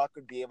like Luck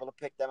would be able to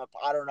pick them up.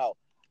 I don't know.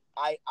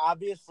 I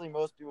obviously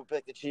most people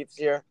pick the Chiefs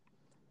here.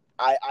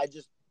 I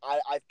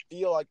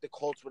feel like the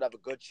Colts would have a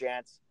good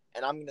chance,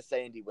 and I'm going to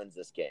say Indy wins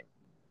this game.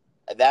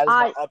 And that is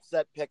my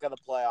upset pick of the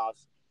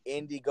playoffs.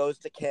 Indy goes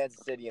to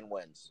Kansas City and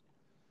wins.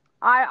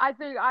 I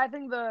think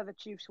the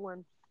Chiefs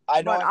win.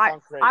 I know I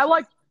sound crazy.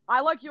 I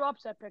like your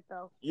upset pick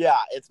though. Yeah,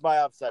 it's my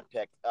upset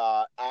pick.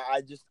 I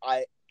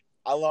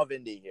love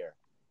Indy here.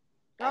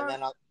 And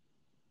then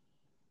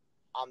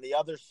on the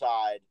other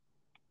side,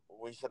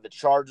 we said the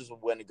Chargers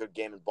would win a good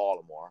game in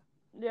Baltimore.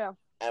 Yeah.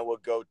 And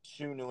would go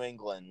to New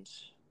England.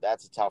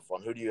 That's a tough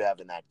one. Who do you have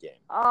in that game?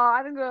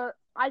 I think the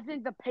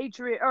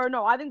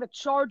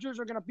Chargers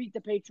are gonna beat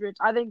the Patriots.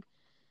 I think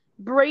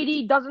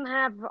Brady doesn't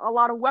have a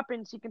lot of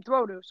weapons he can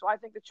throw to, so I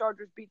think the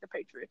Chargers beat the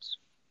Patriots.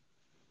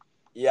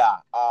 Yeah,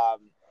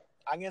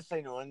 I'm gonna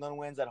say New England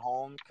wins at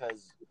home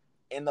because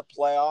in the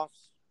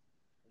playoffs,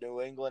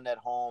 New England at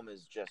home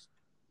is just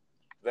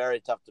very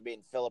tough to beat.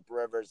 And Phillip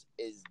Rivers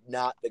is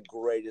not the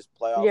greatest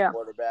playoff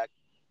quarterback.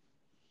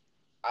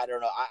 I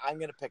don't know. I'm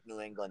going to pick New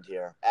England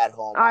here at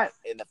home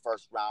in the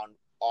first round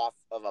off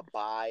of a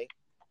bye.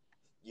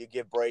 You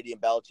give Brady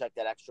and Belichick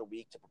that extra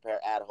week to prepare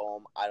at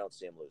home. I don't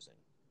see him losing.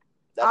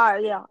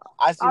 Yeah.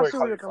 I see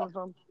where you're coming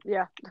from.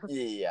 Yeah.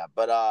 Yeah.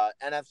 But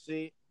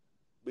NFC,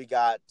 we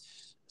got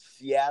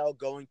Seattle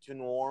going to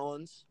New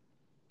Orleans.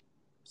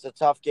 It's a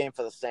tough game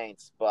for the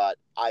Saints, but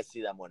I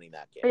see them winning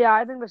that game. Yeah,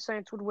 I think the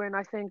Saints would win.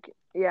 I think,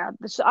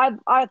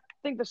 I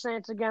think the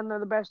Saints, again, they're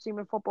the best team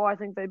in football. I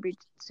think they beat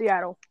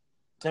Seattle.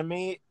 To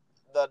me,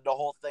 the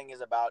whole thing is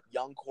about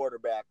young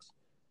quarterbacks.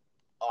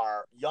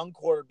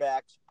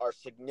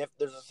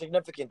 There's a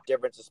significant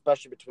difference,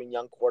 especially between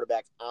young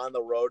quarterbacks on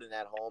the road and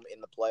at home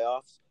in the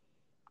playoffs.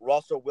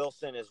 Russell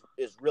Wilson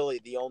is really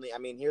the only. I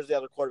mean, here's the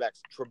other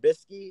quarterbacks: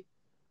 Trubisky,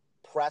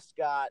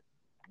 Prescott,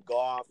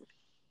 Goff,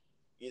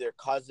 either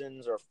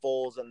Cousins or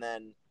Foles, and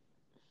then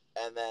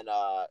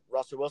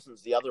Russell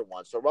Wilson's the other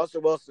one. So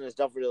Russell Wilson is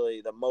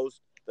definitely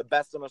the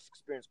best and most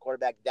experienced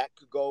quarterback that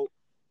could go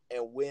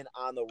and win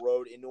on the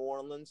road in New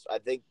Orleans. I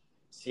think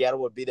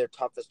Seattle would be their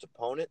toughest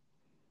opponent.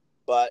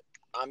 but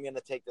I'm going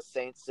to take the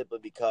Saints simply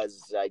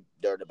because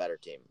they're the better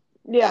team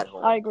Yeah, at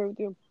home. I agree with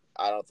you.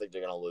 I don't think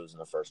they're going to lose in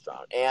the first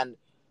round. And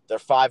they're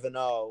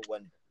 5-0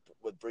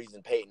 with Breeze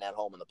and Peyton at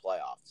home in the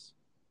playoffs.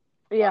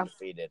 Yeah.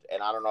 Undefeated.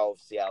 And I don't know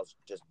if Seattle's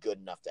just good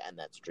enough to end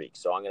that streak.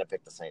 So I'm going to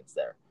pick the Saints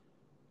there.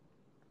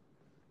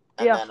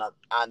 And then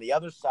on the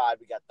other side,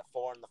 we got the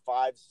 4 and the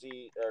 5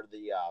 seed, or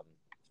we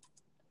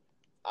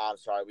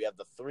have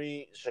the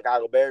 3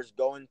 Chicago Bears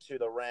going to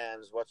the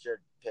Rams. What's your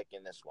pick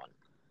in this one?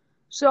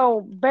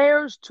 So,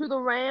 Bears to the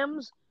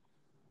Rams.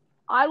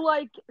 I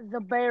like the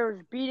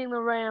Bears beating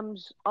the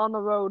Rams on the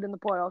road in the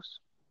playoffs.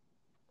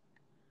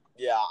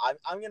 Yeah,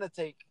 I'm gonna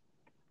take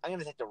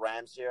the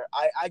Rams here.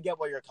 I get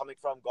where you're coming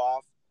from,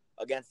 Goff.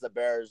 Against the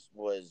Bears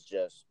was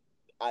just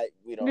not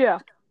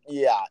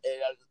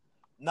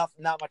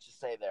much to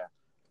say there.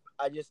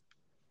 I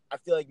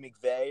feel like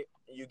McVay,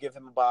 you give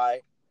him a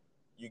bye,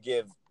 you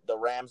give the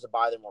Rams a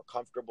bye. They're more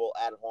comfortable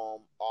at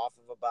home off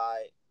of a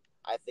bye.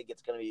 I think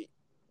it's gonna be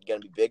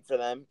big for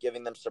them,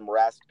 giving them some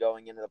rest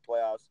going into the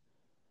playoffs.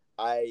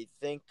 I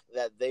think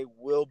that they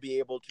will be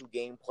able to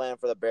game plan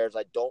for the Bears.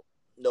 I don't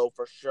know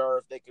for sure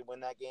if they can win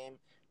that game,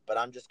 but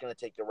I'm just going to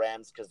take the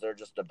Rams because they're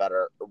just a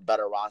better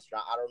roster.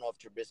 I don't know if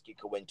Trubisky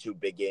could win 2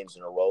 big games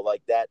in a row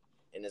like that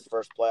in his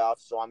first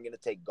playoffs, so I'm going to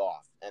take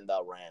Goff and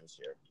the Rams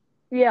here.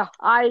 Yeah,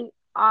 I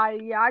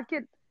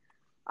could.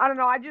 I don't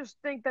know. I just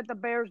think that the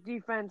Bears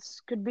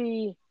defense could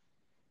beat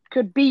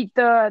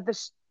the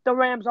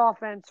Rams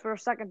offense for a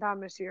second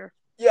time this year.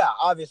 Yeah,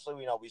 obviously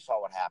we saw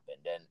what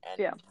happened, and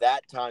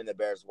that time the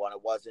Bears won.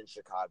 It was in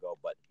Chicago,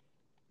 but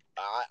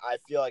I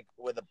feel like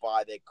with a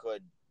bye they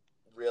could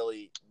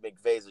really the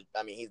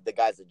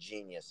guy's a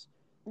genius.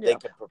 Yeah. They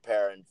could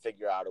prepare and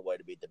figure out a way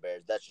to beat the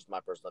Bears. That's just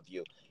my personal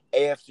view.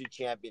 AFC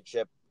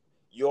Championship,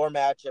 your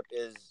matchup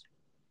is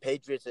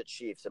Patriots at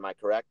Chiefs. Am I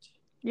correct?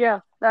 Yeah,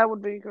 that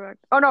would be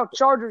correct. Oh no,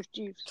 Chargers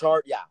Chiefs.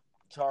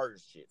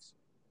 Chargers Chiefs.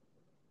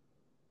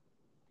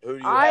 Who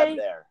do you have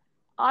there?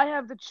 I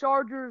have the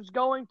Chargers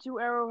going to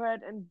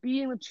Arrowhead and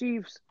beating the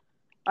Chiefs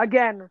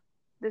again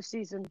this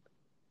season.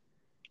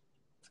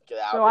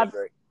 That would be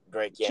a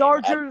great game.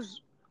 Chargers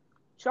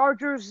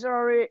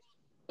are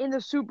in the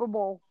Super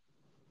Bowl.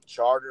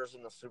 Chargers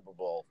in the Super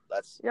Bowl.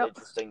 That's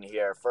interesting to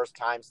hear. First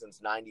time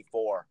since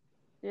 '94.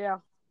 Yeah.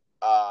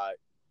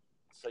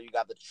 So you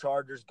got the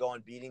Chargers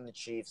beating the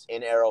Chiefs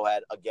in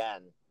Arrowhead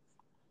again.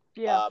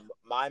 Yeah.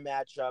 My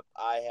matchup,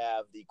 I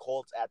have the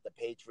Colts at the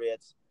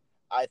Patriots.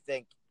 I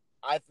think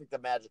the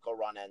magical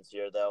run ends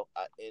here, though.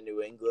 In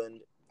New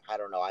England, I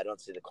don't know. I don't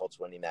see the Colts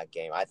winning that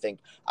game. I think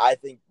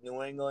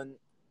New England,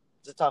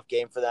 it's a tough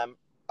game for them,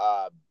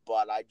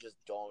 but I just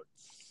don't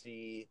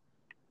see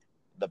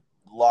the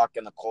luck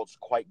and the Colts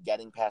quite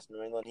getting past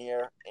New England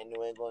here. In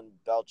New England,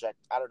 Belichick,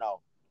 I don't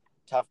know.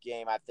 Tough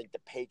game. I think the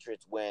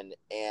Patriots win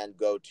and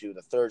go to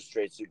the 3rd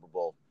straight Super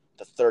Bowl,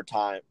 the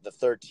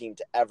 3rd team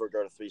to ever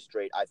go to 3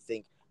 straight. I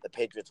think the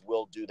Patriots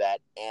will do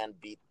that and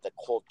beat the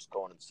Colts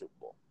going to the Super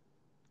Bowl.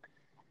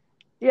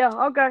 Yeah,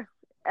 okay.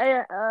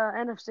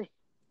 NFC.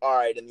 All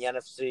right, in the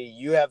NFC,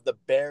 you have the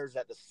Bears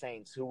at the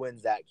Saints. Who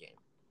wins that game?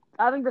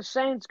 I think the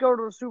Saints go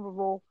to the Super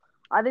Bowl.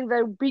 I think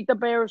they beat the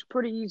Bears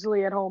pretty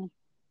easily at home.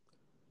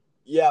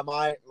 Yeah,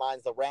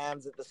 mine's the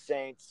Rams at the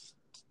Saints.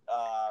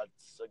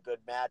 It's a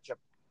good matchup.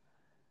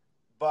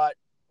 But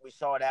we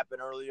saw it happen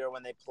earlier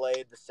when they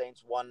played. The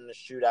Saints won in a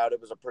shootout. It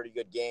was a pretty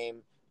good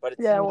game. But it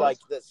seemed like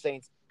the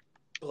Saints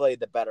played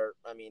the better.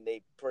 I mean,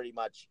 they pretty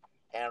much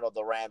handled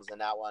the Rams in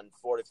that one,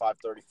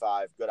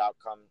 45-35, good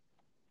outcome.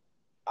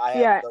 I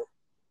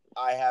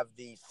have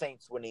the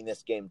Saints winning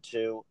this game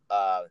too,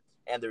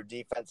 and their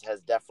defense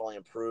has definitely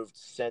improved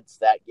since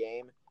that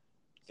game.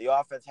 The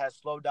offense has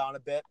slowed down a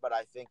bit, but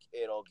I think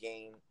it'll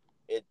gain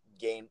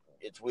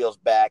its wheels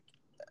back,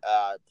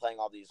 playing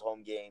all these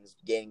home games,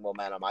 gaining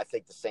momentum. I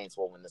think the Saints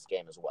will win this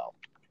game as well.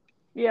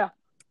 Yeah.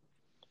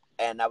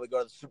 And now we go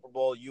to the Super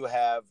Bowl. You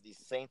have the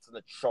Saints and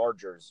the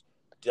Chargers.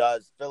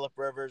 Does Phillip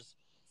Rivers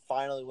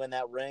finally win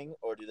that ring,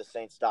 or do the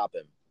Saints stop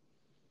him?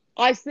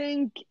 I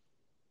think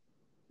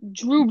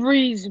Drew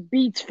Brees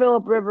beats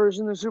Phillip Rivers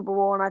in the Super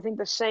Bowl, and I think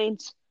the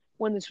Saints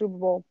win the Super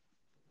Bowl.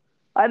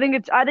 I think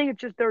it's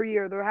just their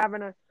year. They're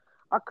having a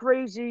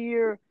crazy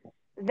year.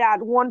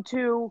 That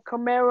 1-2,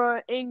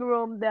 Kamara,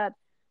 Ingram, that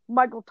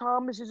Michael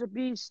Thomas is a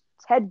beast,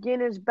 Ted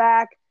Ginn is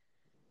back,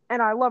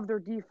 and I love their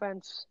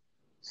defense.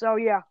 So,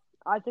 yeah,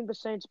 I think the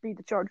Saints beat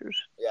the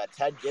Chargers. Yeah,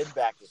 Ted Ginn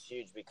back is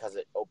huge because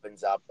it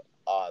opens up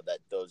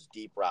those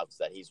deep routes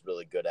that he's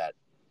really good at.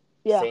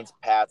 Yeah. Saints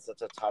Pats,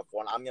 that's a tough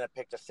one. I'm gonna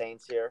pick the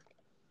Saints here,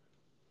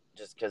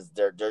 just because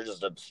they're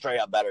just a straight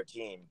up better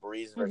team.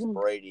 Breeze versus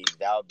Brady,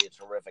 that would be a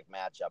terrific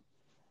matchup.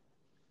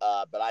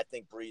 But I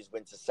think Breeze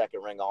wins the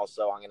second ring.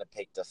 Also, I'm gonna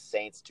pick the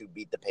Saints to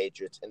beat the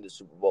Patriots in the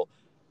Super Bowl.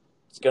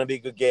 It's gonna be a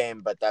good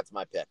game, but that's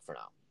my pick for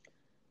now.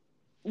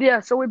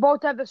 Yeah, so we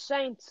both have the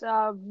Saints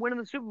winning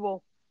the Super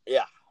Bowl.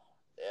 Yeah.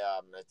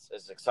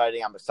 It's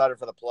exciting. I'm excited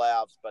for the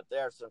playoffs, but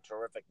there are some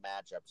terrific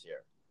matchups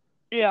here.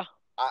 Yeah.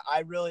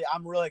 I'm really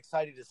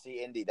excited to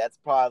see Indy. That's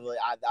probably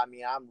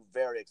I'm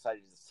very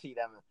excited to see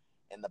them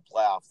in the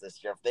playoffs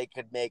this year. If they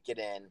could make it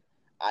in,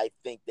 I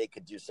think they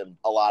could do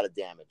a lot of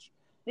damage.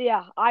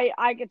 Yeah,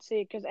 I could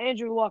see it because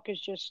Andrew Luck is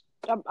just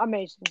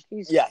amazing.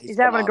 He's He's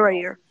having a great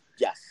phenomenal. year.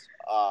 Yes.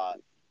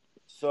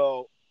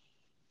 So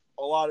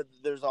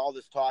there's all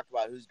this talk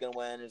about who's going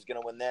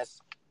to win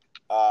this.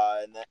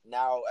 And that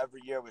now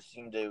every year we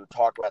seem to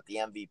talk about the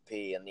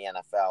MVP in the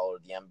NFL or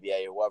the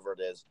NBA, whoever it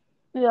is.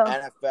 Yeah.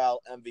 NFL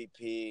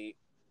MVP,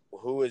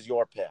 who is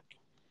your pick?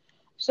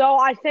 So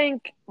I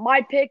think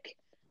my pick,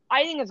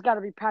 I think it's got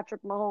to be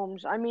Patrick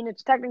Mahomes. I mean,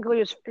 it's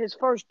technically his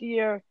first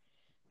year,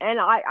 and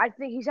I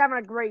think he's having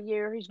a great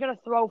year. He's going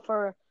to throw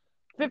for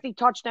 50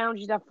 touchdowns.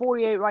 He's at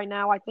 48 right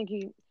now. I think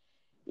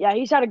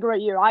he's had a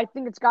great year. I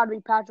think it's got to be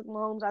Patrick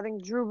Mahomes. I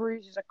think Drew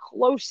Brees is a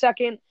close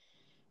second,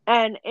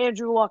 and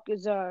Andrew Luck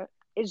is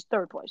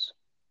third place.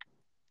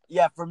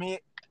 Yeah, for me,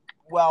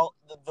 well,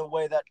 the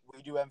way that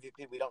we do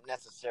MVP, we don't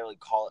necessarily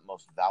call it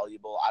most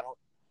valuable. I don't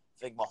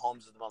think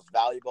Mahomes is the most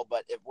valuable,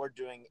 but if we're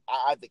doing,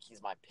 I think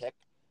he's my pick.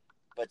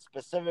 But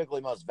specifically,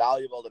 most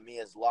valuable to me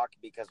is Luck,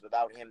 because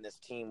without him, this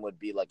team would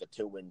be like a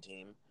 2-win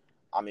team.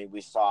 I mean,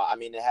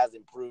 it has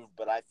improved,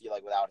 but I feel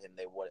like without him,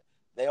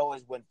 they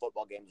always win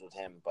football games with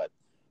him. But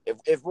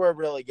if we're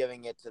really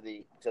giving it to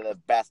the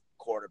best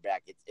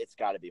quarterback, it's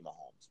got to be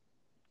Mahomes.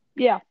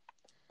 Yeah.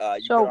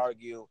 You could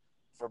argue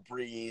for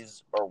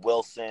Brees or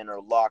Wilson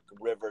or Luck,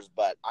 Rivers,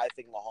 but I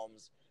think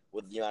Mahomes,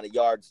 with the amount of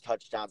yards,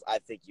 touchdowns, I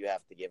think you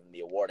have to give him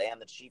the award.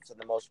 And the Chiefs have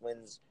the most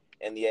wins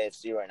in the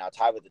AFC right now,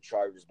 tied with the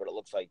Chargers, but it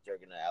looks like they're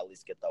going to at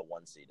least get the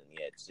 1 seed in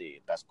the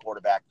AFC. Best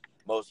quarterback,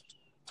 most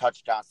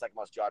touchdowns, second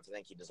most yards. I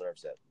think he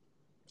deserves it.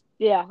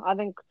 Yeah, I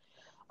think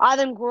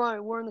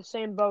we're in the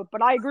same boat,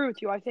 but I agree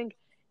with you. I think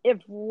if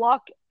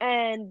Luck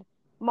and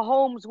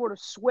Mahomes were to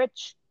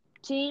switch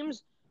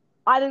teams,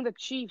 I think the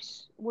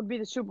Chiefs would be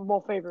the Super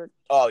Bowl favorite.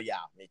 Oh yeah,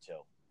 me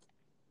too.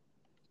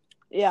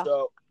 Yeah.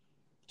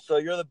 So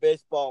you're the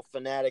baseball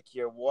fanatic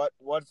here.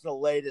 What's the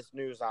latest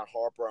news on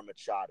Harper and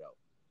Machado?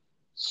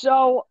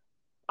 So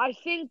I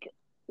think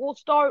we'll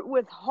start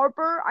with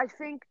Harper. I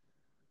think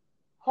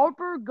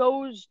Harper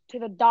goes to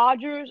the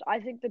Dodgers.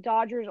 I think the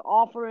Dodgers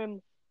offer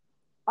him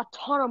a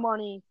ton of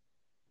money.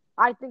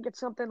 I think it's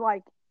something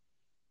like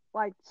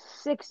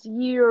 6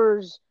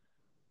 years,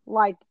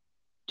 like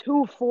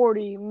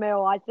 $240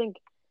 million. I think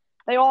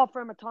they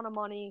offer him a ton of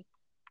money,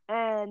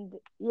 and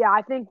yeah,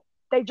 I think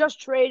they just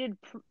traded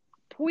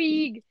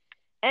Puig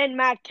and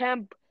Matt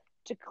Kemp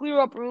to clear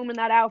up room in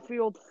that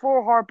outfield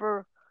for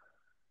Harper.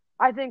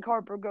 I think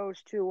Harper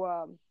goes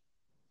to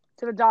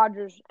the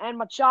Dodgers, and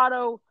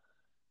Machado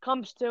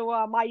comes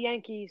to my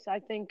Yankees. I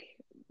think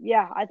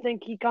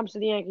he comes to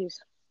the Yankees.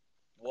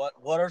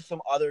 What are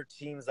some other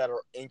teams that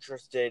are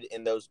interested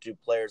in those two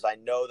players? I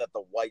know that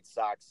the White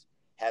Sox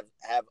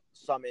have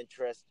some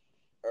interest,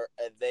 or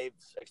they've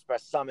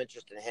expressed some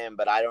interest in him,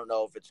 but I don't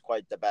know if it's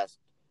quite the best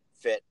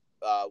fit.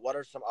 What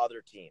are some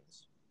other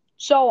teams?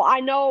 So I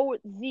know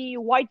the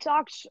White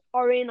Sox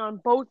are in on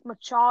both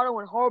Machado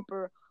and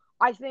Harper.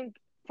 I think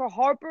for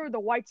Harper, the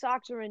White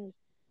Sox are in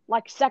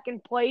like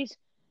second place,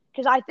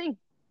 because I think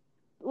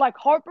like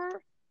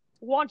Harper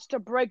wants to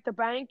break the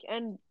bank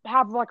and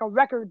have like a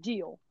record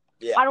deal.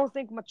 Yeah. I don't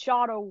think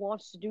Machado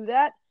wants to do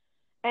that,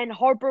 and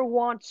Harper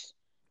wants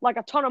like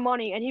a ton of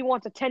money, and he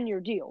wants a 10-year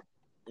deal.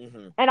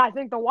 Mm-hmm. And I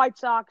think the White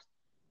Sox,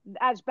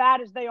 as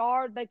bad as they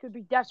are, they could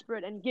be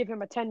desperate and give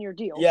him a 10-year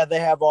deal. Yeah, they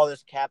have all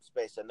this cap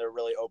space, and they're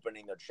really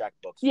opening their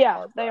checkbooks.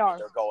 Yeah, they are.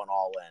 They're going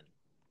all in.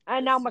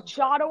 And now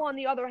Machado, on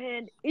the other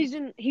hand,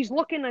 he's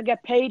looking to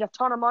get paid a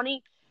ton of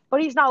money,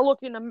 but he's not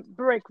looking to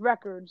break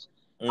records.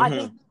 Mm-hmm.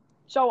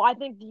 I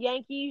think the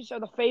Yankees are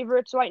the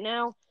favorites right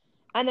now,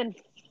 and then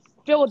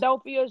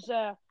Philadelphia's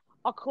a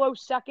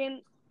close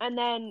second, and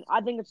then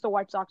I think it's the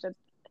White Sox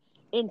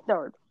in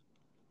third.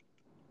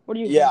 What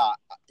do you think?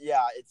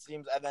 Yeah, it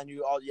seems, and then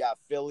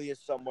Philly is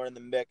somewhere in the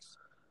mix.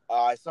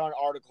 I saw an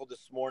article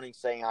this morning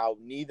saying how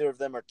neither of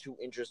them are too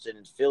interested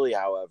in Philly.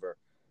 However,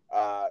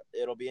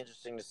 it'll be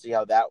interesting to see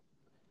how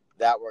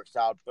that works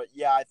out. But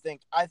yeah, I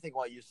think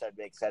what you said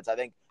makes sense. I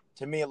think,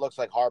 to me, it looks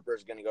like Harper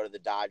is going to go to the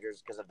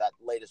Dodgers because of that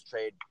latest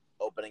trade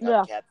opening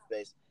up cap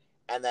space.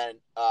 And then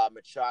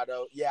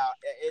Machado,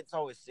 it's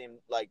always seemed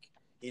like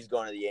he's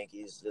going to the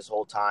Yankees this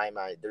whole time.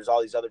 There's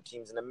all these other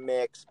teams in the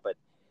mix, but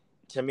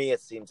to me,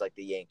 it seems like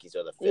the Yankees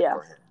are the fit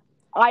for him.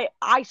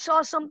 I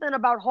saw something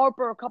about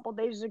Harper a couple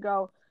days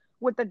ago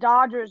with the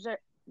Dodgers.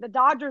 The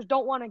Dodgers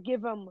don't want to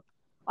give him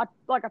a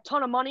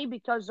ton of money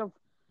because of,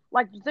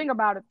 like, think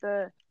about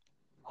it.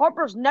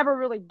 Harper's never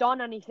really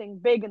done anything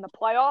big in the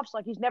playoffs.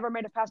 Like, he's never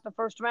made it past the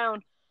first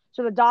round.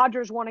 So the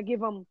Dodgers want to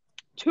give him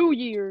 2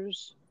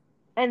 years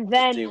and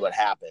then see what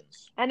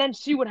happens. And then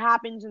see what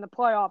happens in the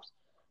playoffs.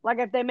 Like,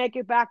 if they make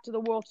it back to the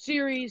World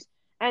Series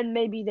and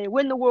maybe they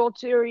win the World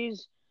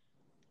Series,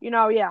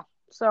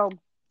 So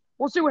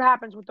we'll see what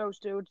happens with those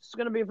two. It's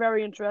going to be a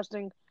very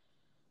interesting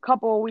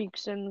couple of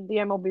weeks in the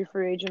MLB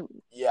free agent.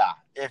 Yeah.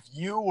 If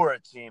you were a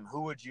team,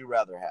 who would you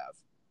rather have?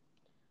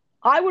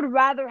 I would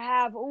rather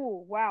have –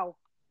 oh, wow.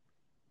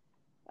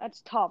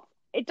 That's tough.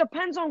 It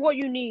depends on what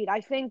you need.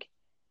 I think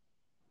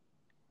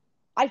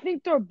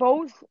they're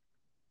both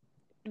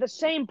the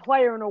same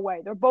player in a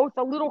way. They're both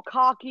a little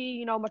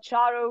cocky.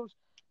 Machado's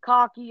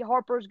cocky.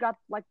 Harper's got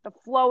like the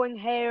flowing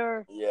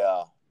hair.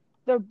 Yeah.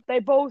 They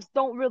both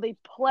don't really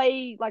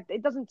play like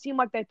it doesn't seem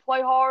like they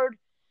play hard,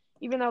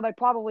 even though they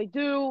probably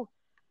do.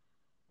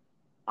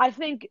 I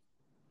think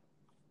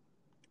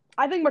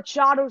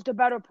Machado's the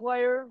better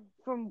player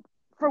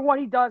for what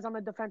he does on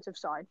the defensive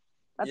side.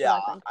 That's Yeah,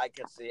 what I think. I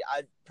could see.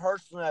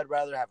 I'd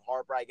rather have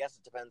Harper. I guess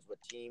it depends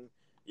what team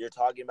you're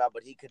talking about,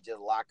 but he could just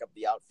lock up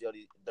the outfield.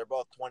 They're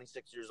both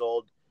 26 years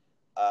old.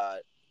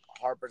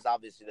 Harper's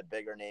obviously the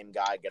bigger name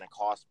guy, going to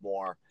cost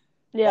more.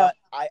 Yeah.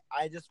 But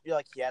I just feel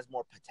like he has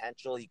more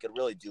potential. He could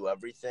really do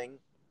everything.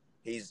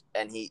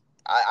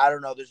 I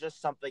don't know. There's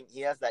just something.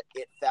 He has that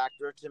it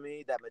factor to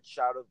me that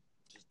Machado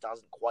just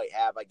doesn't quite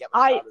have. I get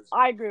Machado's.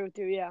 I agree with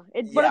you. Yeah.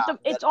 Yeah,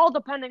 It's all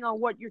depending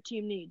on what your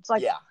team needs.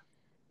 Like yeah,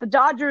 the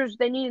Dodgers,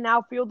 they need an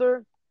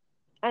outfielder,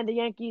 and the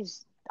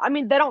Yankees. I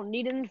mean, they don't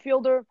need an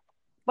infielder,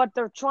 but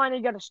they're trying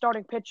to get a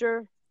starting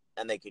pitcher,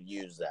 and they could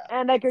use that.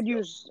 and they could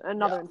use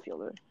another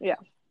infielder. Yeah.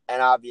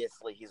 And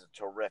obviously, he's a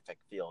terrific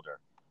fielder.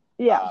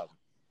 Yeah.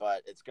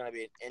 But it's going to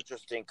be an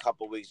interesting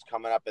couple weeks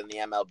coming up in the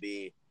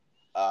MLB.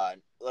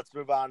 Let's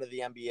move on to the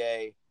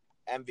NBA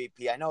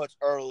MVP. I know it's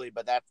early,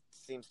 but that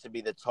seems to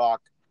be the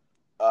talk.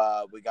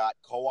 We got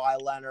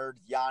Kawhi Leonard,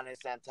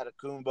 Giannis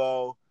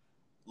Antetokounmpo,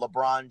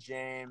 LeBron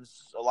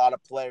James, a lot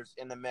of players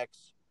in the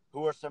mix.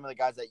 Who are some of the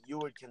guys that you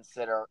would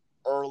consider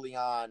early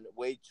on,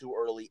 way too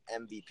early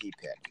MVP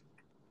pick?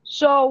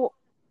 So,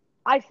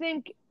 I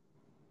think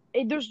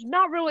there's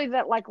not really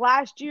that. Like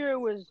last year, it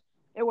was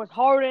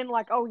Harden.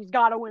 Like, oh, he's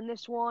got to win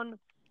this one.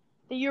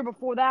 The year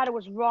before that, it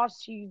was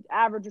Russ. He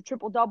averaged a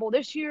triple-double.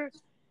 This year,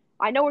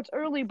 I know it's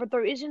early, but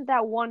there isn't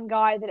that one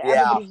guy that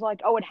everybody's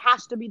like, oh, it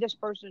has to be this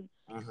person.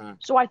 Mm-hmm.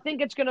 So I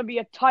think it's going to be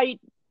a tight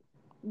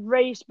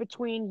race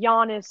between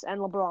Giannis and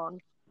LeBron.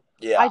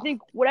 Yeah. I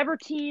think whatever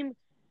team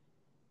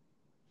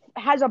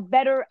has a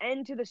better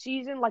end to the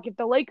season, like if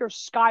the Lakers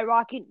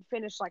skyrocket and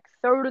finish like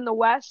third in the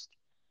West,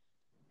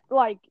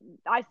 like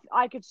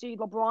I could see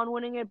LeBron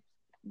winning it.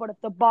 But if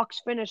the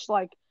Bucks finish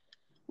like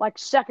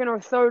second or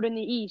third in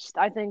the East,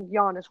 I think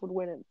Giannis would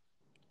win it.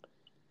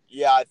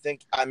 Yeah,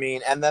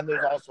 and then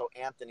there's also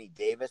Anthony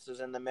Davis is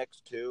in the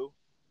mix too.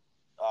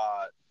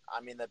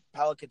 The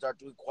Pelicans aren't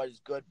doing quite as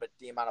good, but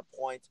the amount of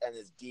points and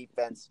his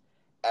defense,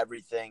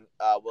 everything,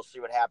 we'll see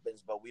what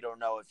happens. But we don't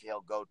know if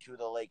he'll go to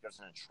the Lakers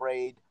in a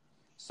trade.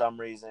 Some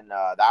reason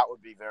that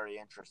would be very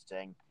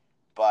interesting.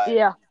 But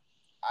yeah,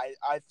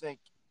 I think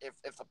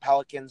if the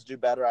Pelicans do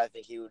better, I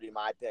think he would be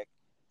my pick.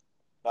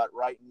 But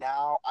right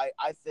now,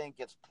 I think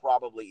it's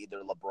probably either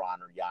LeBron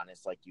or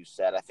Giannis, like you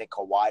said. I think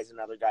Kawhi's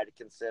another guy to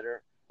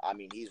consider. I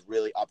mean, he's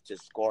really upped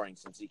his scoring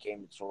since he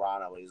came to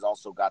Toronto. He's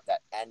also got that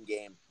end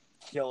game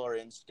killer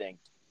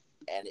instinct,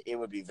 and it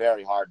would be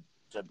very hard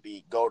to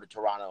go to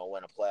Toronto and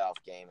win a playoff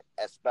game,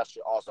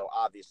 especially also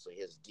obviously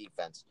his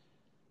defense.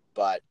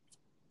 But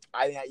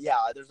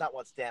there's not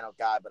one standout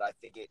guy, but I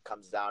think it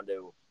comes down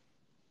to.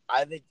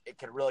 I think it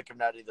could really come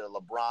down to either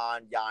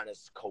LeBron,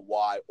 Giannis,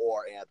 Kawhi,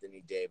 or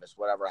Anthony Davis,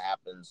 whatever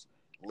happens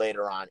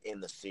later on in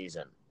the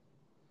season.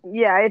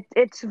 Yeah,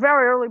 it's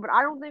very early, but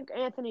I don't think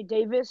Anthony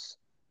Davis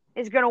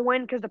is going to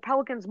win because the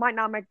Pelicans might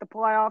not make the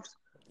playoffs.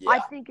 Yeah.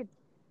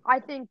 I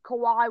think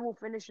Kawhi will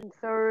finish in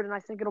third, and I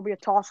think it'll be a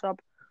toss-up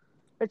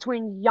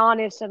between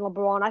Giannis and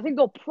LeBron. I think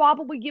they'll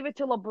probably give it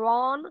to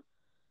LeBron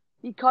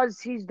because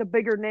he's the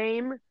bigger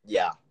name.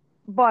 Yeah.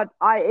 But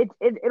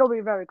it'll be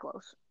very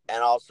close.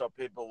 And also,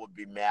 people would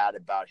be mad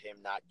about him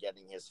not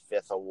getting his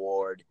 5th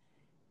award,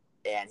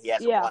 and he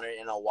hasn't won it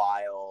in a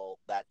while,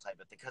 that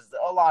type of thing. Because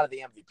a lot of the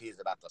MVP is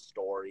about the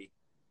story.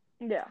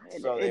 Yeah,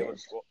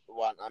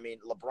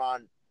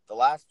 LeBron, the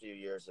last few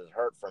years, has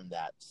hurt from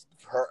that.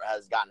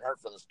 Has gotten hurt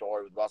from the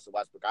story with Russell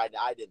Westbrook.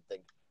 I didn't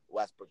think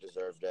Westbrook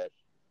deserved it.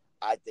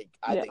 I think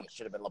it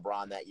should have been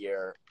LeBron that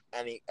year.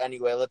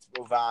 Anyway, let's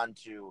move on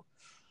to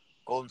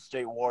Golden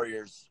State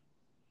Warriors.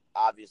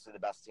 Obviously the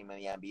best team in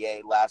the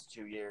NBA. Last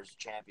 2 years,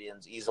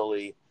 champions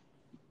easily.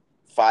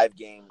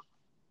 5-game,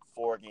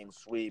 4-game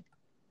sweep.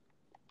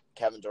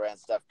 Kevin Durant,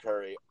 Steph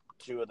Curry,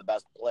 2 of the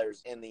best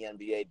players in the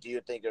NBA. Do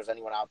you think there's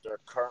anyone out there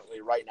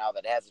currently right now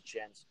that has a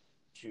chance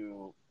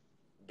to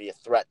be a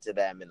threat to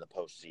them in the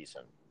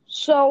postseason?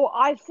 So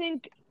I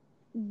think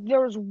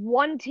there's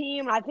one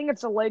team, and I think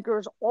it's the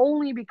Lakers,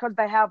 only because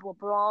they have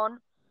LeBron.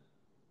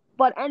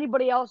 But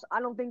anybody else, I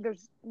don't think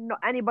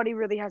anybody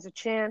really has a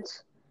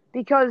chance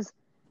because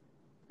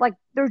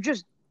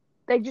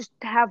they just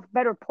have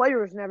better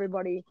players than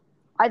everybody.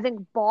 I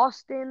think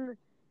Boston,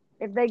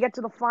 if they get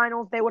to the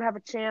finals, they would have a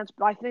chance.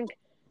 But I think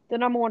the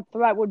number one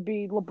threat would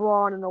be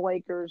LeBron and the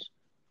Lakers.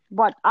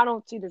 But I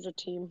don't see there's a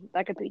team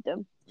that could beat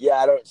them. Yeah,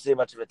 I don't see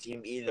much of a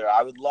team either.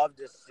 I would love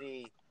to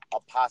see a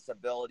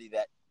possibility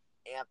that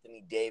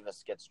Anthony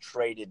Davis gets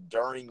traded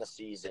during the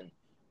season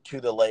to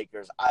the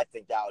Lakers. I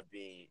think that would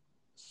be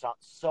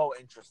so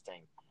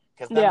interesting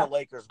because then the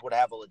Lakers would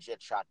have a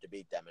legit shot to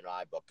beat them in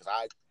my book.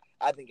 Because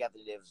I think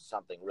Anthony Davis is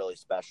something really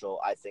special.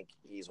 I think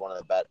he's one of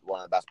the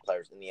best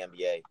players in the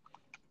NBA.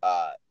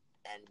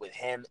 and with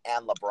him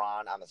and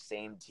LeBron on the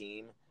same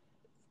team,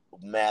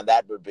 man,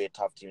 that would be a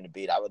tough team to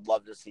beat. I would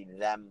love to see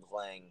them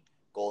playing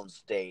Golden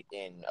State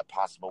in a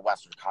possible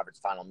Western Conference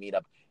final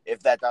meetup.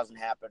 If that doesn't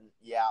happen,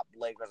 yeah,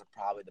 Lakers are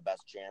probably the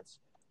best chance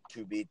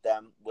to beat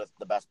them with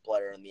the best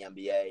player in the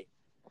NBA.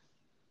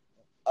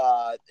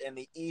 In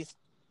the East,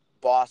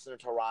 Boston or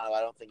Toronto,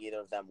 I don't think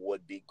either of them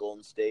would beat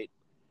Golden State.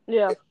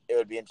 Yeah. It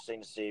would be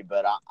interesting to see,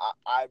 but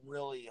I'm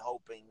really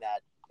hoping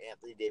that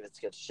Anthony Davis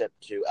gets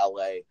shipped to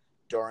LA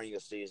during the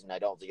season. I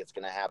don't think it's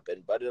going to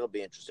happen, but it'll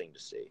be interesting to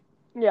see.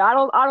 Yeah, I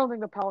don't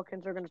think the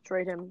Pelicans are going to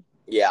trade him.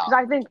 Yeah.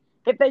 Because I think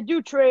if they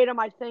do trade him,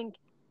 I think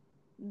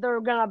they're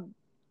gonna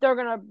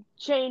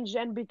change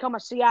and become a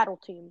Seattle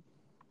team.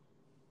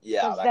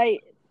 Yeah. Because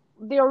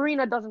the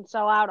arena doesn't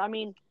sell out. I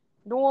mean,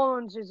 New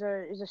Orleans is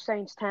a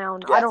Saints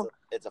town. Yeah,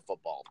 it's a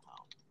football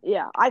town.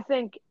 Yeah, I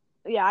think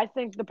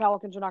the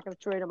Pelicans are not going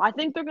to trade him. I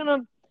think they're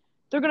gonna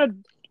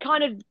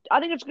kind of. I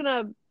think it's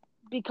gonna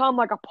become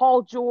like a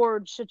Paul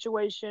George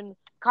situation,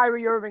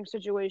 Kyrie Irving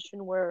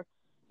situation, where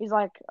he's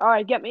like, all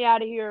right, get me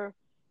out of here.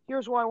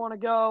 Here's where I want to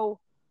go.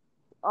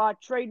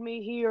 Trade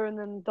me here, and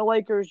then the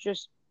Lakers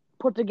just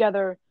put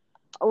together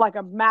like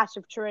a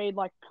massive trade,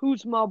 like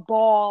Kuzma,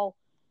 Ball,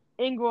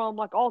 Ingram,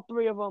 like all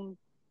three of them,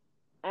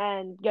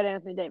 and get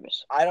Anthony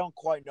Davis. I don't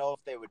quite know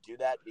if they would do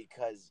that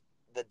because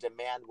the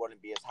demand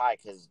wouldn't be as high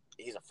because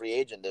he's a free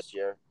agent this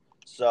year.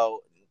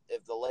 So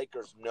if the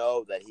Lakers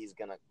know that if he's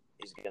gonna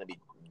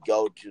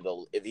go to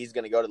the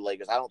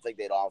Lakers, I don't think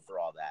they'd offer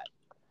all that.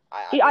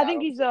 I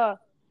think he's a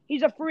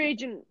free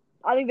agent.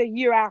 I think the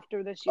year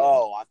after this year.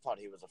 Oh, I thought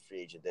he was a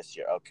free agent this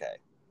year. Okay.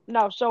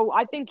 No, so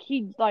I think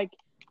he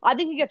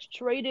gets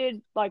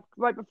traded like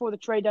right before the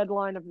trade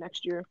deadline of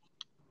next year.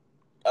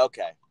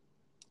 Okay.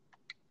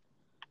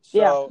 So,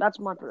 yeah, that's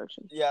my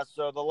prediction. Yeah,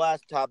 so the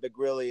last topic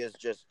really is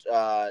just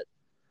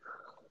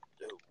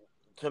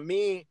to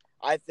me,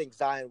 I think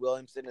Zion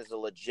Williamson is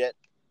legit.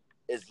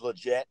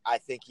 I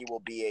think he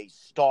will be a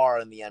star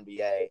in the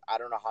NBA. I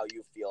don't know how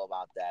you feel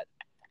about that,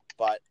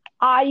 but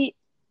I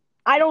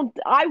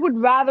would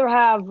rather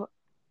have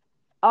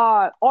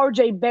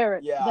RJ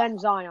Barrett than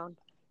Zion.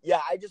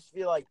 Yeah, I just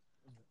feel like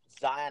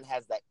Zion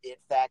has that it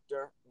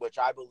factor, which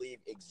I believe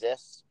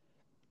exists,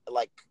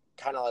 like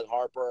kind of like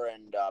Harper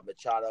and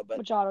Machado. But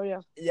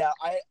Machado, yeah,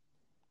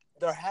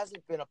 there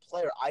hasn't been a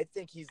player. I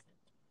think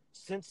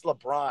since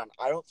LeBron.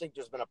 I don't think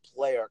there's been a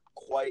player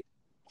quite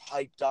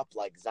hyped up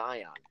like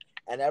Zion.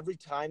 And every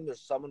time there's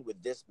someone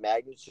with this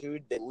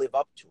magnitude, they live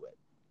up to it.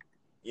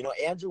 You know,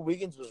 Andrew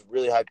Wiggins was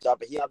really hyped up,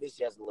 but he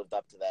obviously hasn't lived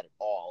up to that at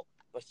all.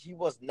 But he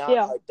was not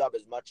hyped up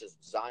as much as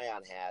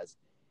Zion has.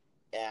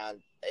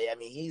 And, I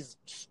mean, he's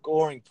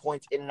scoring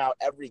points in and out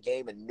every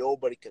game, and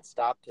nobody could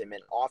stop him.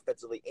 And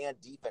offensively and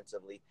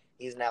defensively,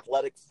 he's an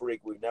athletic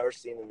freak we've never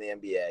seen in the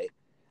NBA.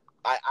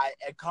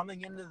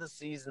 Coming into the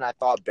season, I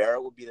thought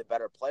Barrett would be the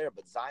better player,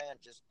 but Zion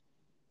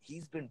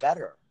he's been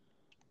better.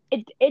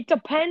 It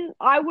depends.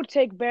 I would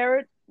take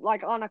Barrett,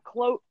 like, on a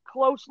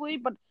closely,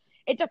 but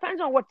it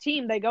depends on what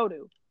team they go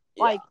to.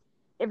 Yeah. Like,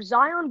 if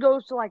Zion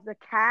goes to, like, the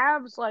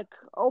Cavs, like,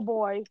 oh,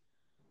 boy.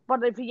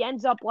 But if he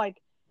ends up, like,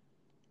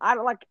 I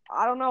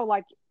don't know,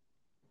 like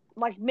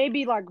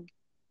maybe, like,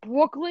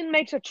 Brooklyn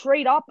makes a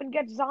trade up and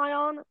gets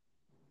Zion.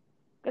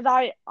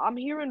 Because I'm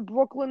hearing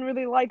Brooklyn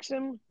really likes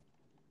him.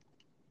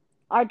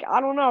 I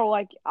don't know.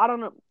 Like,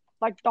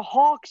 the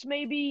Hawks,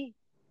 maybe,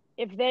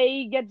 if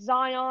they get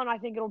Zion, I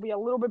think it'll be a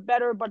little bit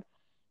better. But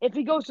if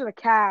he goes to the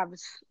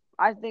Cavs,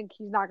 I think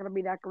he's not going to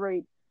be that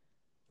great.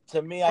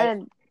 To me,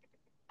 I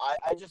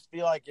just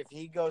feel like if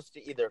he goes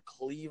to either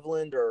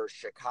Cleveland or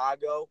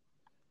Chicago,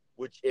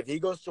 which if he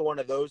goes to one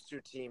of those two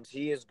teams,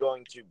 he is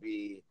going to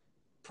be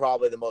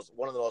probably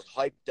one of the most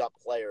hyped up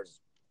players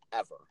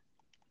ever.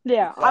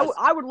 Yeah,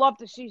 I would love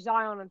to see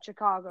Zion in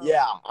Chicago.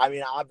 Yeah, I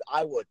mean,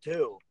 I would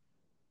too.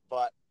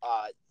 But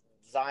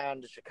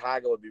Zion to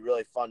Chicago would be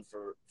really fun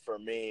for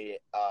me.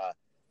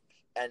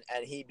 And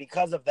he,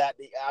 because of that,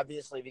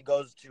 obviously, if he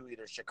goes to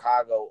either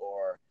Chicago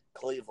or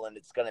Cleveland,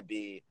 it's going to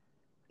be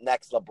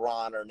next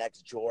LeBron or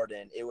next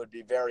Jordan. It would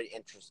be very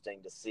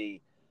interesting to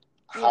see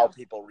how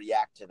people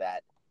react to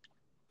that.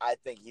 I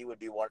think he would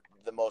be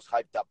the most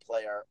hyped up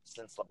player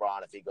since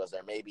LeBron if he goes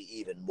there, maybe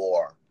even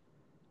more.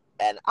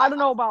 And I don't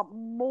know about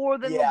more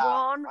than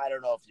LeBron. I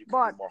don't know if you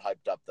could be more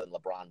hyped up than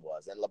LeBron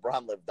was. And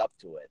LeBron lived up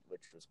to it,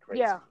 which was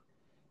crazy. Yeah.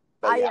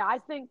 But I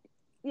think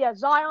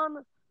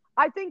Zion,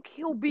 I think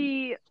he'll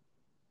be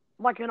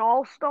like an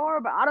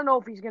all-star, but I don't know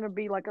if he's going to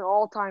be like an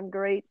all-time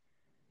great.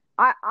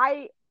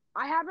 I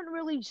haven't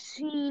really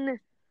seen,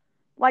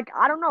 like,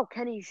 I don't know,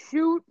 can he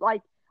shoot?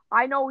 Like,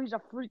 I know he's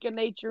a freak of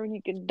nature and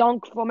he can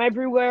dunk from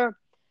everywhere,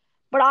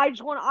 but I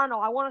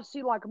want to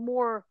see like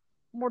more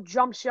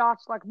jump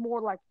shots, like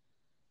more like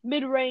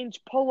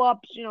mid-range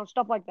pull-ups,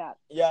 stuff like that.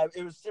 Yeah,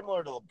 it was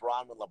similar to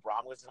LeBron when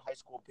LeBron was in high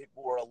school.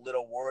 People were a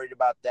little worried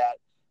about that,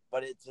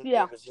 but it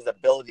was his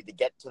ability to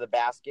get to the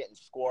basket and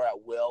score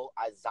at will.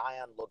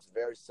 Zion looks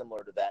very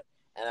similar to that.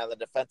 And on the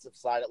defensive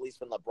side, at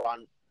least when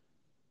LeBron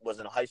was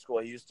in high school,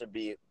 he used to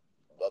be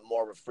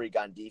more of a freak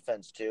on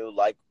defense too,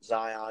 like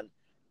Zion.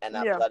 and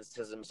Yeah.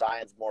 athleticism.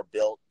 Zion's more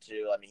built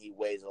too. I mean, he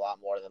weighs a lot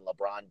more than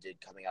LeBron did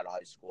coming out of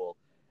high school.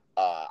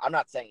 I'm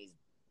not saying he's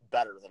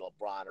better than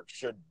LeBron or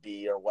should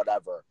be or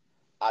whatever.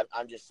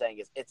 I'm just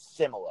saying it's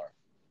similar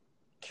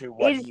to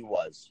what he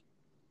was.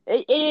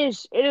 It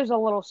is a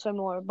little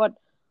similar, but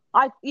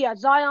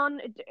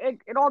Zion.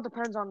 It all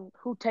depends on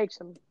who takes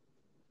him.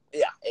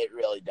 Yeah, it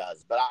really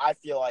does. But I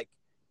feel like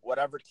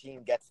whatever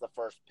team gets the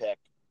first pick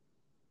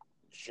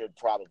should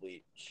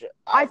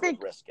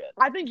risk it.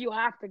 I think you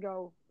have to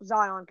go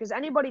Zion because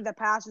anybody that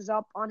passes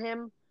up on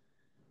him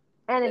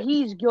and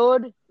he's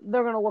good,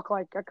 they're gonna look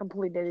like a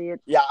complete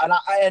idiot. Yeah, and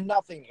I had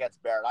nothing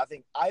against Barrett. I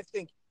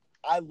think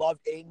I love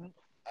Ayton,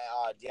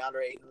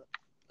 DeAndre Ayton,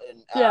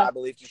 and I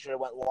believe he should have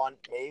went one.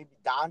 Maybe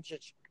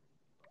Doncic.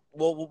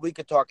 Well, we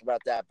could talk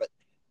about that,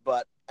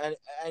 but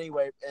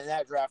anyway, in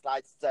that draft,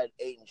 I said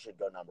Ayton should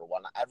go number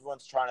one.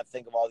 Everyone's trying to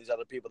think of all these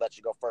other people that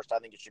should go first. I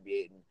think it should be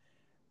Ayton,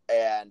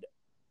 and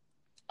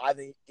I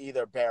think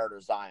either Barrett or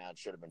Zion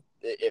should have been,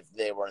 if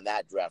they were in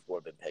that draft,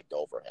 would have been picked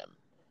over him.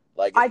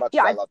 Like as much as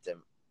I loved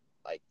him,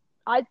 like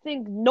I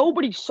think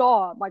nobody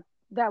saw like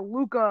that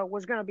Luka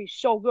was gonna be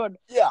so good.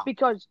 Yeah,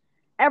 because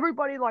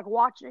everybody like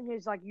watching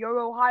his like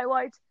Euro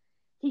highlights,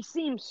 he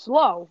seems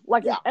slow.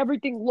 Like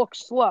everything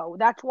looks slow.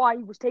 That's why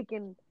he was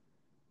taken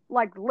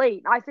like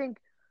late. I think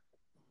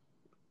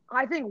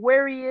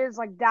where he is,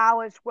 like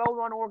Dallas,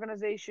 well-run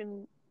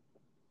organization,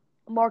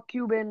 Mark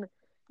Cuban,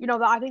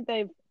 I think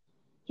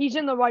he's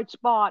in the right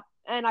spot,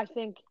 and I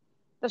think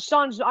the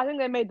Suns, I think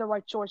they made the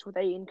right choice with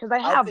Ayton because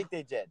I think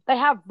they did. They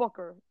have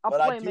Booker,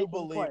 but I do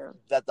believe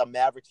that the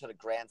Mavericks had a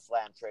grand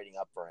slam trading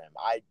up for him.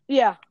 I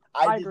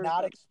did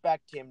not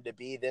expect him to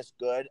be this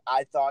good.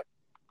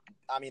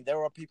 There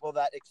were people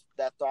that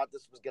thought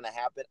this was going to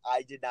happen.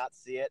 I did not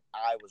see it.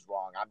 I was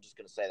wrong. I'm just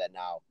going to say that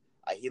now.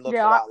 He looks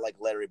a lot like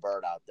Larry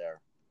Bird out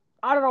there.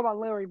 I don't know about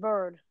Larry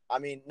Bird. I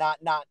mean, not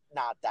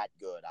that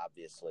good,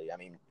 obviously. I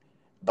mean,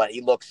 but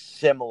he looks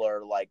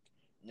similar, like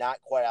not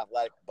quite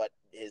athletic, but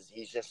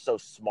he's just so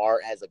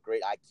smart, has a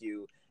great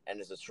IQ, and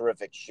is a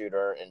terrific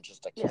shooter and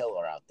just a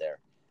killer out there.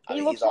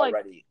 He's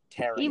already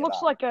tearing it up. He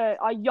looks like a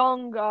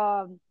young,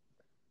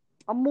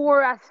 a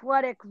more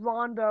athletic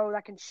Rondo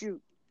that can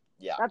shoot.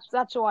 Yeah.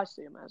 That's who I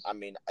see him as. I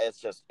mean,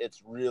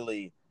 it's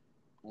really,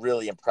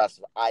 really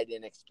impressive. I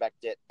didn't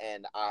expect it,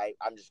 and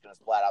I'm just going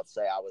to flat out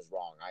say I was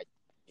wrong.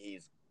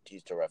 He's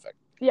terrific.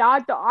 Yeah,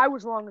 I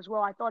was wrong as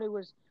well. I thought he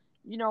was,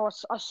 a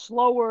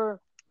slower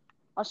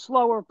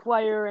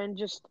player, and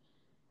just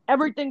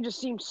everything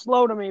just seemed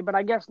slow to me, but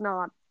I guess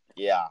not.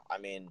 Yeah, I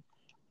mean,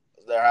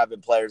 there have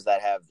been players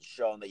that have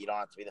shown that you don't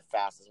have to be the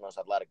fastest, most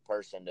athletic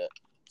person to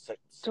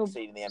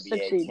succeed in the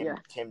NBA.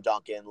 Tim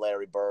Duncan,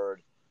 Larry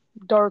Bird,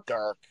 Dirk.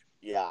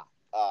 Yeah.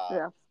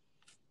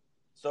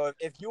 So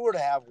if you were to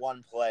have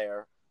one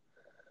player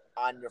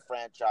on your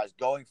franchise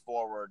going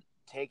forward,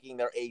 taking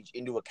their age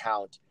into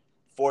account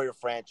for your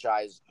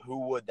franchise,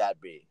 who would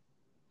that be?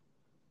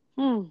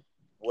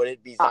 Would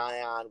it be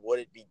Zion? Would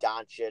it be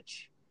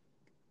Doncic?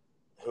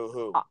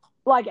 Who?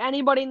 Like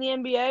anybody in the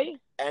NBA?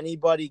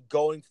 Anybody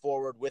going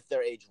forward with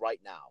their age right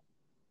now.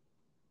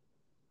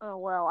 Oh,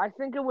 well, I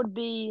think it would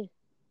be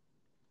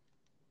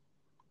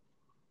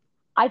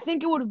I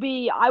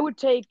would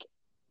take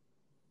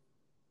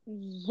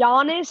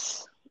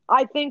Giannis.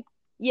 I think,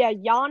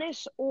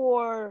 Giannis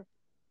or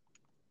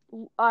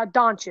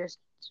Doncic.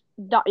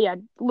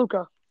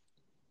 Luka.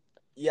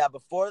 Yeah,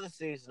 before the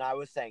season, I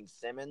was saying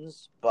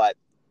Simmons, but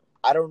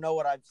I don't know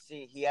what I've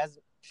seen. He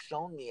hasn't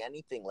shown me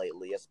anything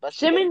lately,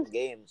 especially in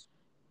games.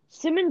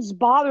 Simmons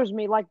bothers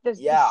me. Like the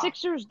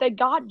Sixers, they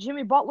got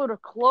Jimmy Butler to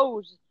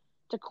close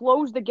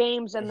the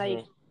games, and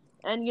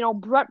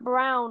Brett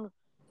Brown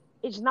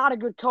is not a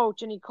good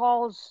coach, and he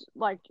calls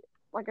like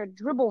a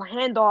dribble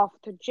handoff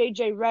to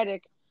JJ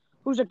Redick,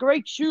 who's a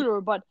great shooter,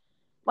 but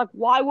like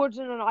why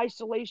wasn't an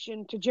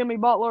isolation to Jimmy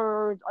Butler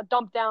or a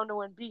dump down to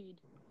Embiid?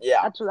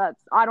 Yeah,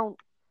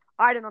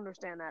 I didn't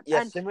understand that.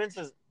 Yeah, Simmons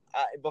is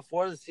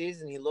before the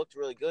season he looked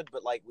really good,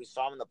 but like we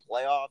saw him in the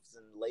playoffs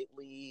and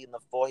lately in the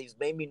fall, he's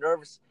made me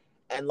nervous.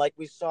 And like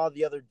we saw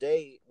the other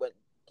day when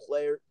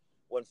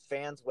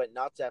fans went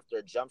nuts after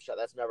a jump shot,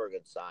 that's never a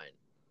good sign.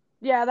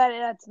 Yeah,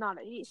 that's not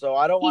it. So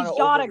I don't want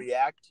to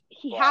overreact.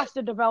 He has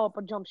to develop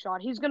a jump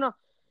shot. He's gonna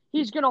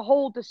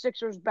hold the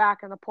Sixers back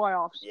in the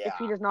playoffs if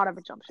he does not have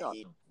a jump shot.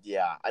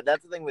 And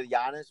that's the thing with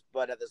Giannis,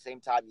 but at the same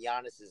time,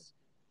 Giannis is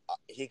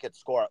he could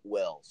score at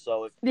will.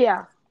 So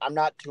I'm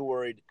not too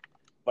worried.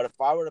 But if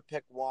I were to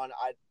pick one,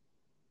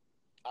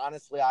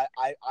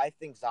 I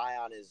think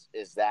Zion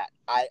is that.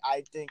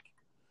 I think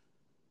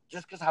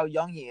just because how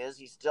young he is,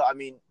 he's still. I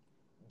mean,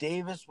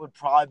 Davis would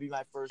probably be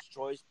my first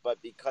choice,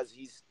 but because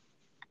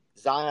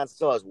Zion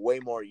still has way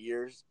more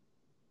years.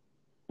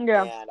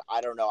 Yeah. And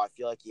I don't know. I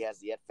feel like he has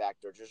the it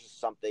factor. Just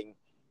something.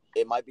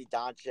 It might be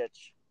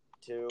Doncic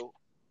too.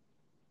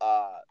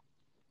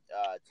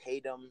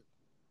 Tatum,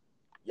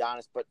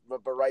 Giannis, but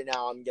right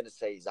now I'm gonna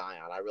say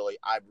Zion. I'm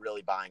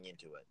really buying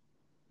into it.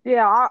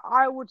 Yeah,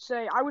 I would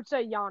say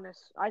Giannis,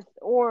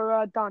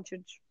 or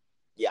Doncic.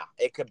 Yeah,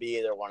 it could be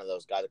either one of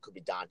those guys. It could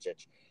be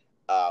Doncic.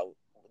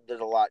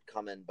 there's a lot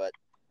coming. But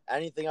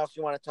anything else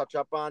you want to touch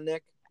up on,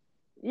 Nick?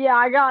 Yeah,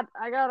 I got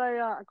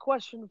a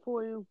question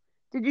for you.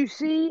 Did you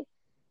see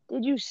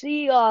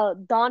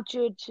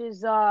Doncic's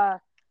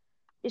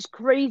his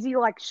crazy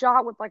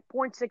shot with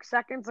 0.6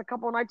 seconds a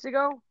couple of nights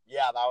ago?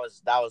 Yeah,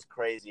 that was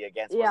crazy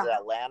against was Yeah, it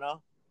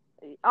Atlanta?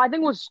 I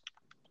think it was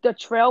the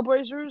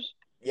Trailblazers.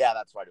 Yeah,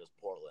 that's right. It was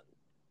Portland.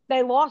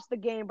 They lost the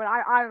game, but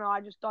I don't know.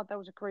 I just thought that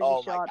was a crazy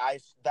Oh my! shot.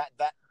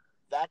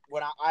 That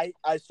when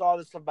I saw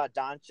this about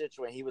Doncic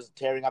when he was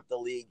tearing up the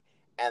league,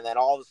 and then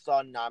all of a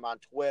sudden I'm on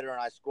Twitter and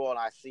I scroll and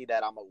I see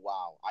that I'm like,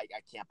 wow, I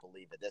can't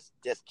believe it.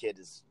 This kid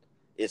is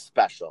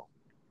special.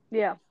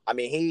 Yeah. I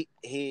mean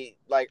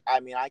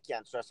I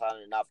can't stress on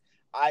it enough.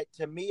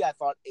 To me I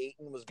thought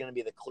Ayton was going to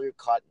be the clear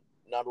cut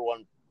number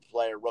one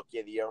player rookie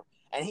of the year,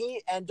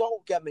 and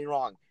don't get me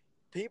wrong,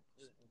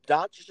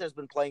 Doncic has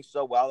been playing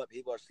so well that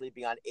people are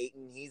sleeping on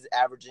Ayton. He's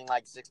averaging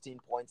 16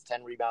 points,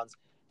 10 rebounds.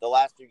 The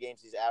last 3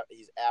 games,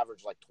 he's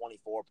averaged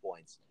 24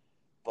 points.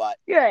 But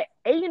yeah,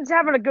 Ayton's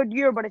having a good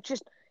year, but it's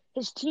just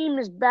his team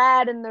is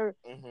bad and they're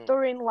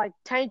in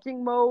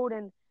tanking mode,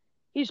 and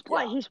he's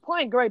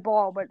playing great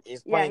ball, but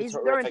he's playing they're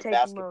in terrific tanking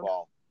basketball.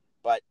 Mode.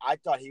 But I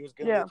thought he was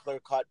going to be a clear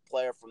cut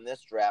player from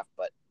this draft,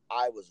 but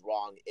I was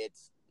wrong.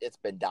 It's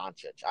been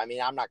Doncic. I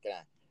mean, I'm not going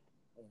to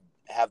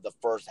have the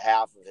first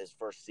half of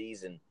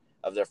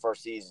their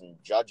first season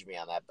judge me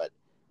on that, but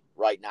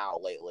right now,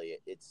 lately,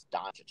 it's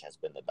Doncic has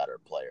been the better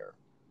player.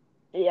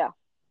 Yeah.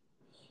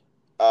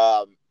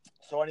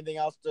 So anything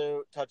else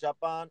to touch up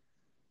on?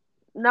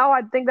 No,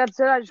 I think that's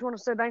it. I just want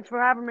to say thanks for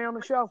having me on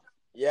the show.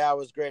 Yeah, it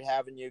was great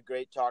having you.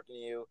 Great talking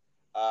to you.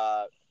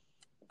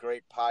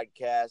 Great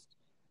podcast.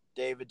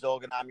 David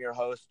Dolgan, I'm your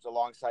host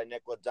alongside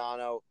Nick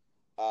Lodano.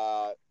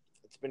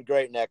 It's been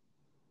great, Nick.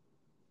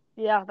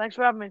 Yeah, thanks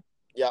for having me.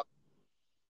 Yep.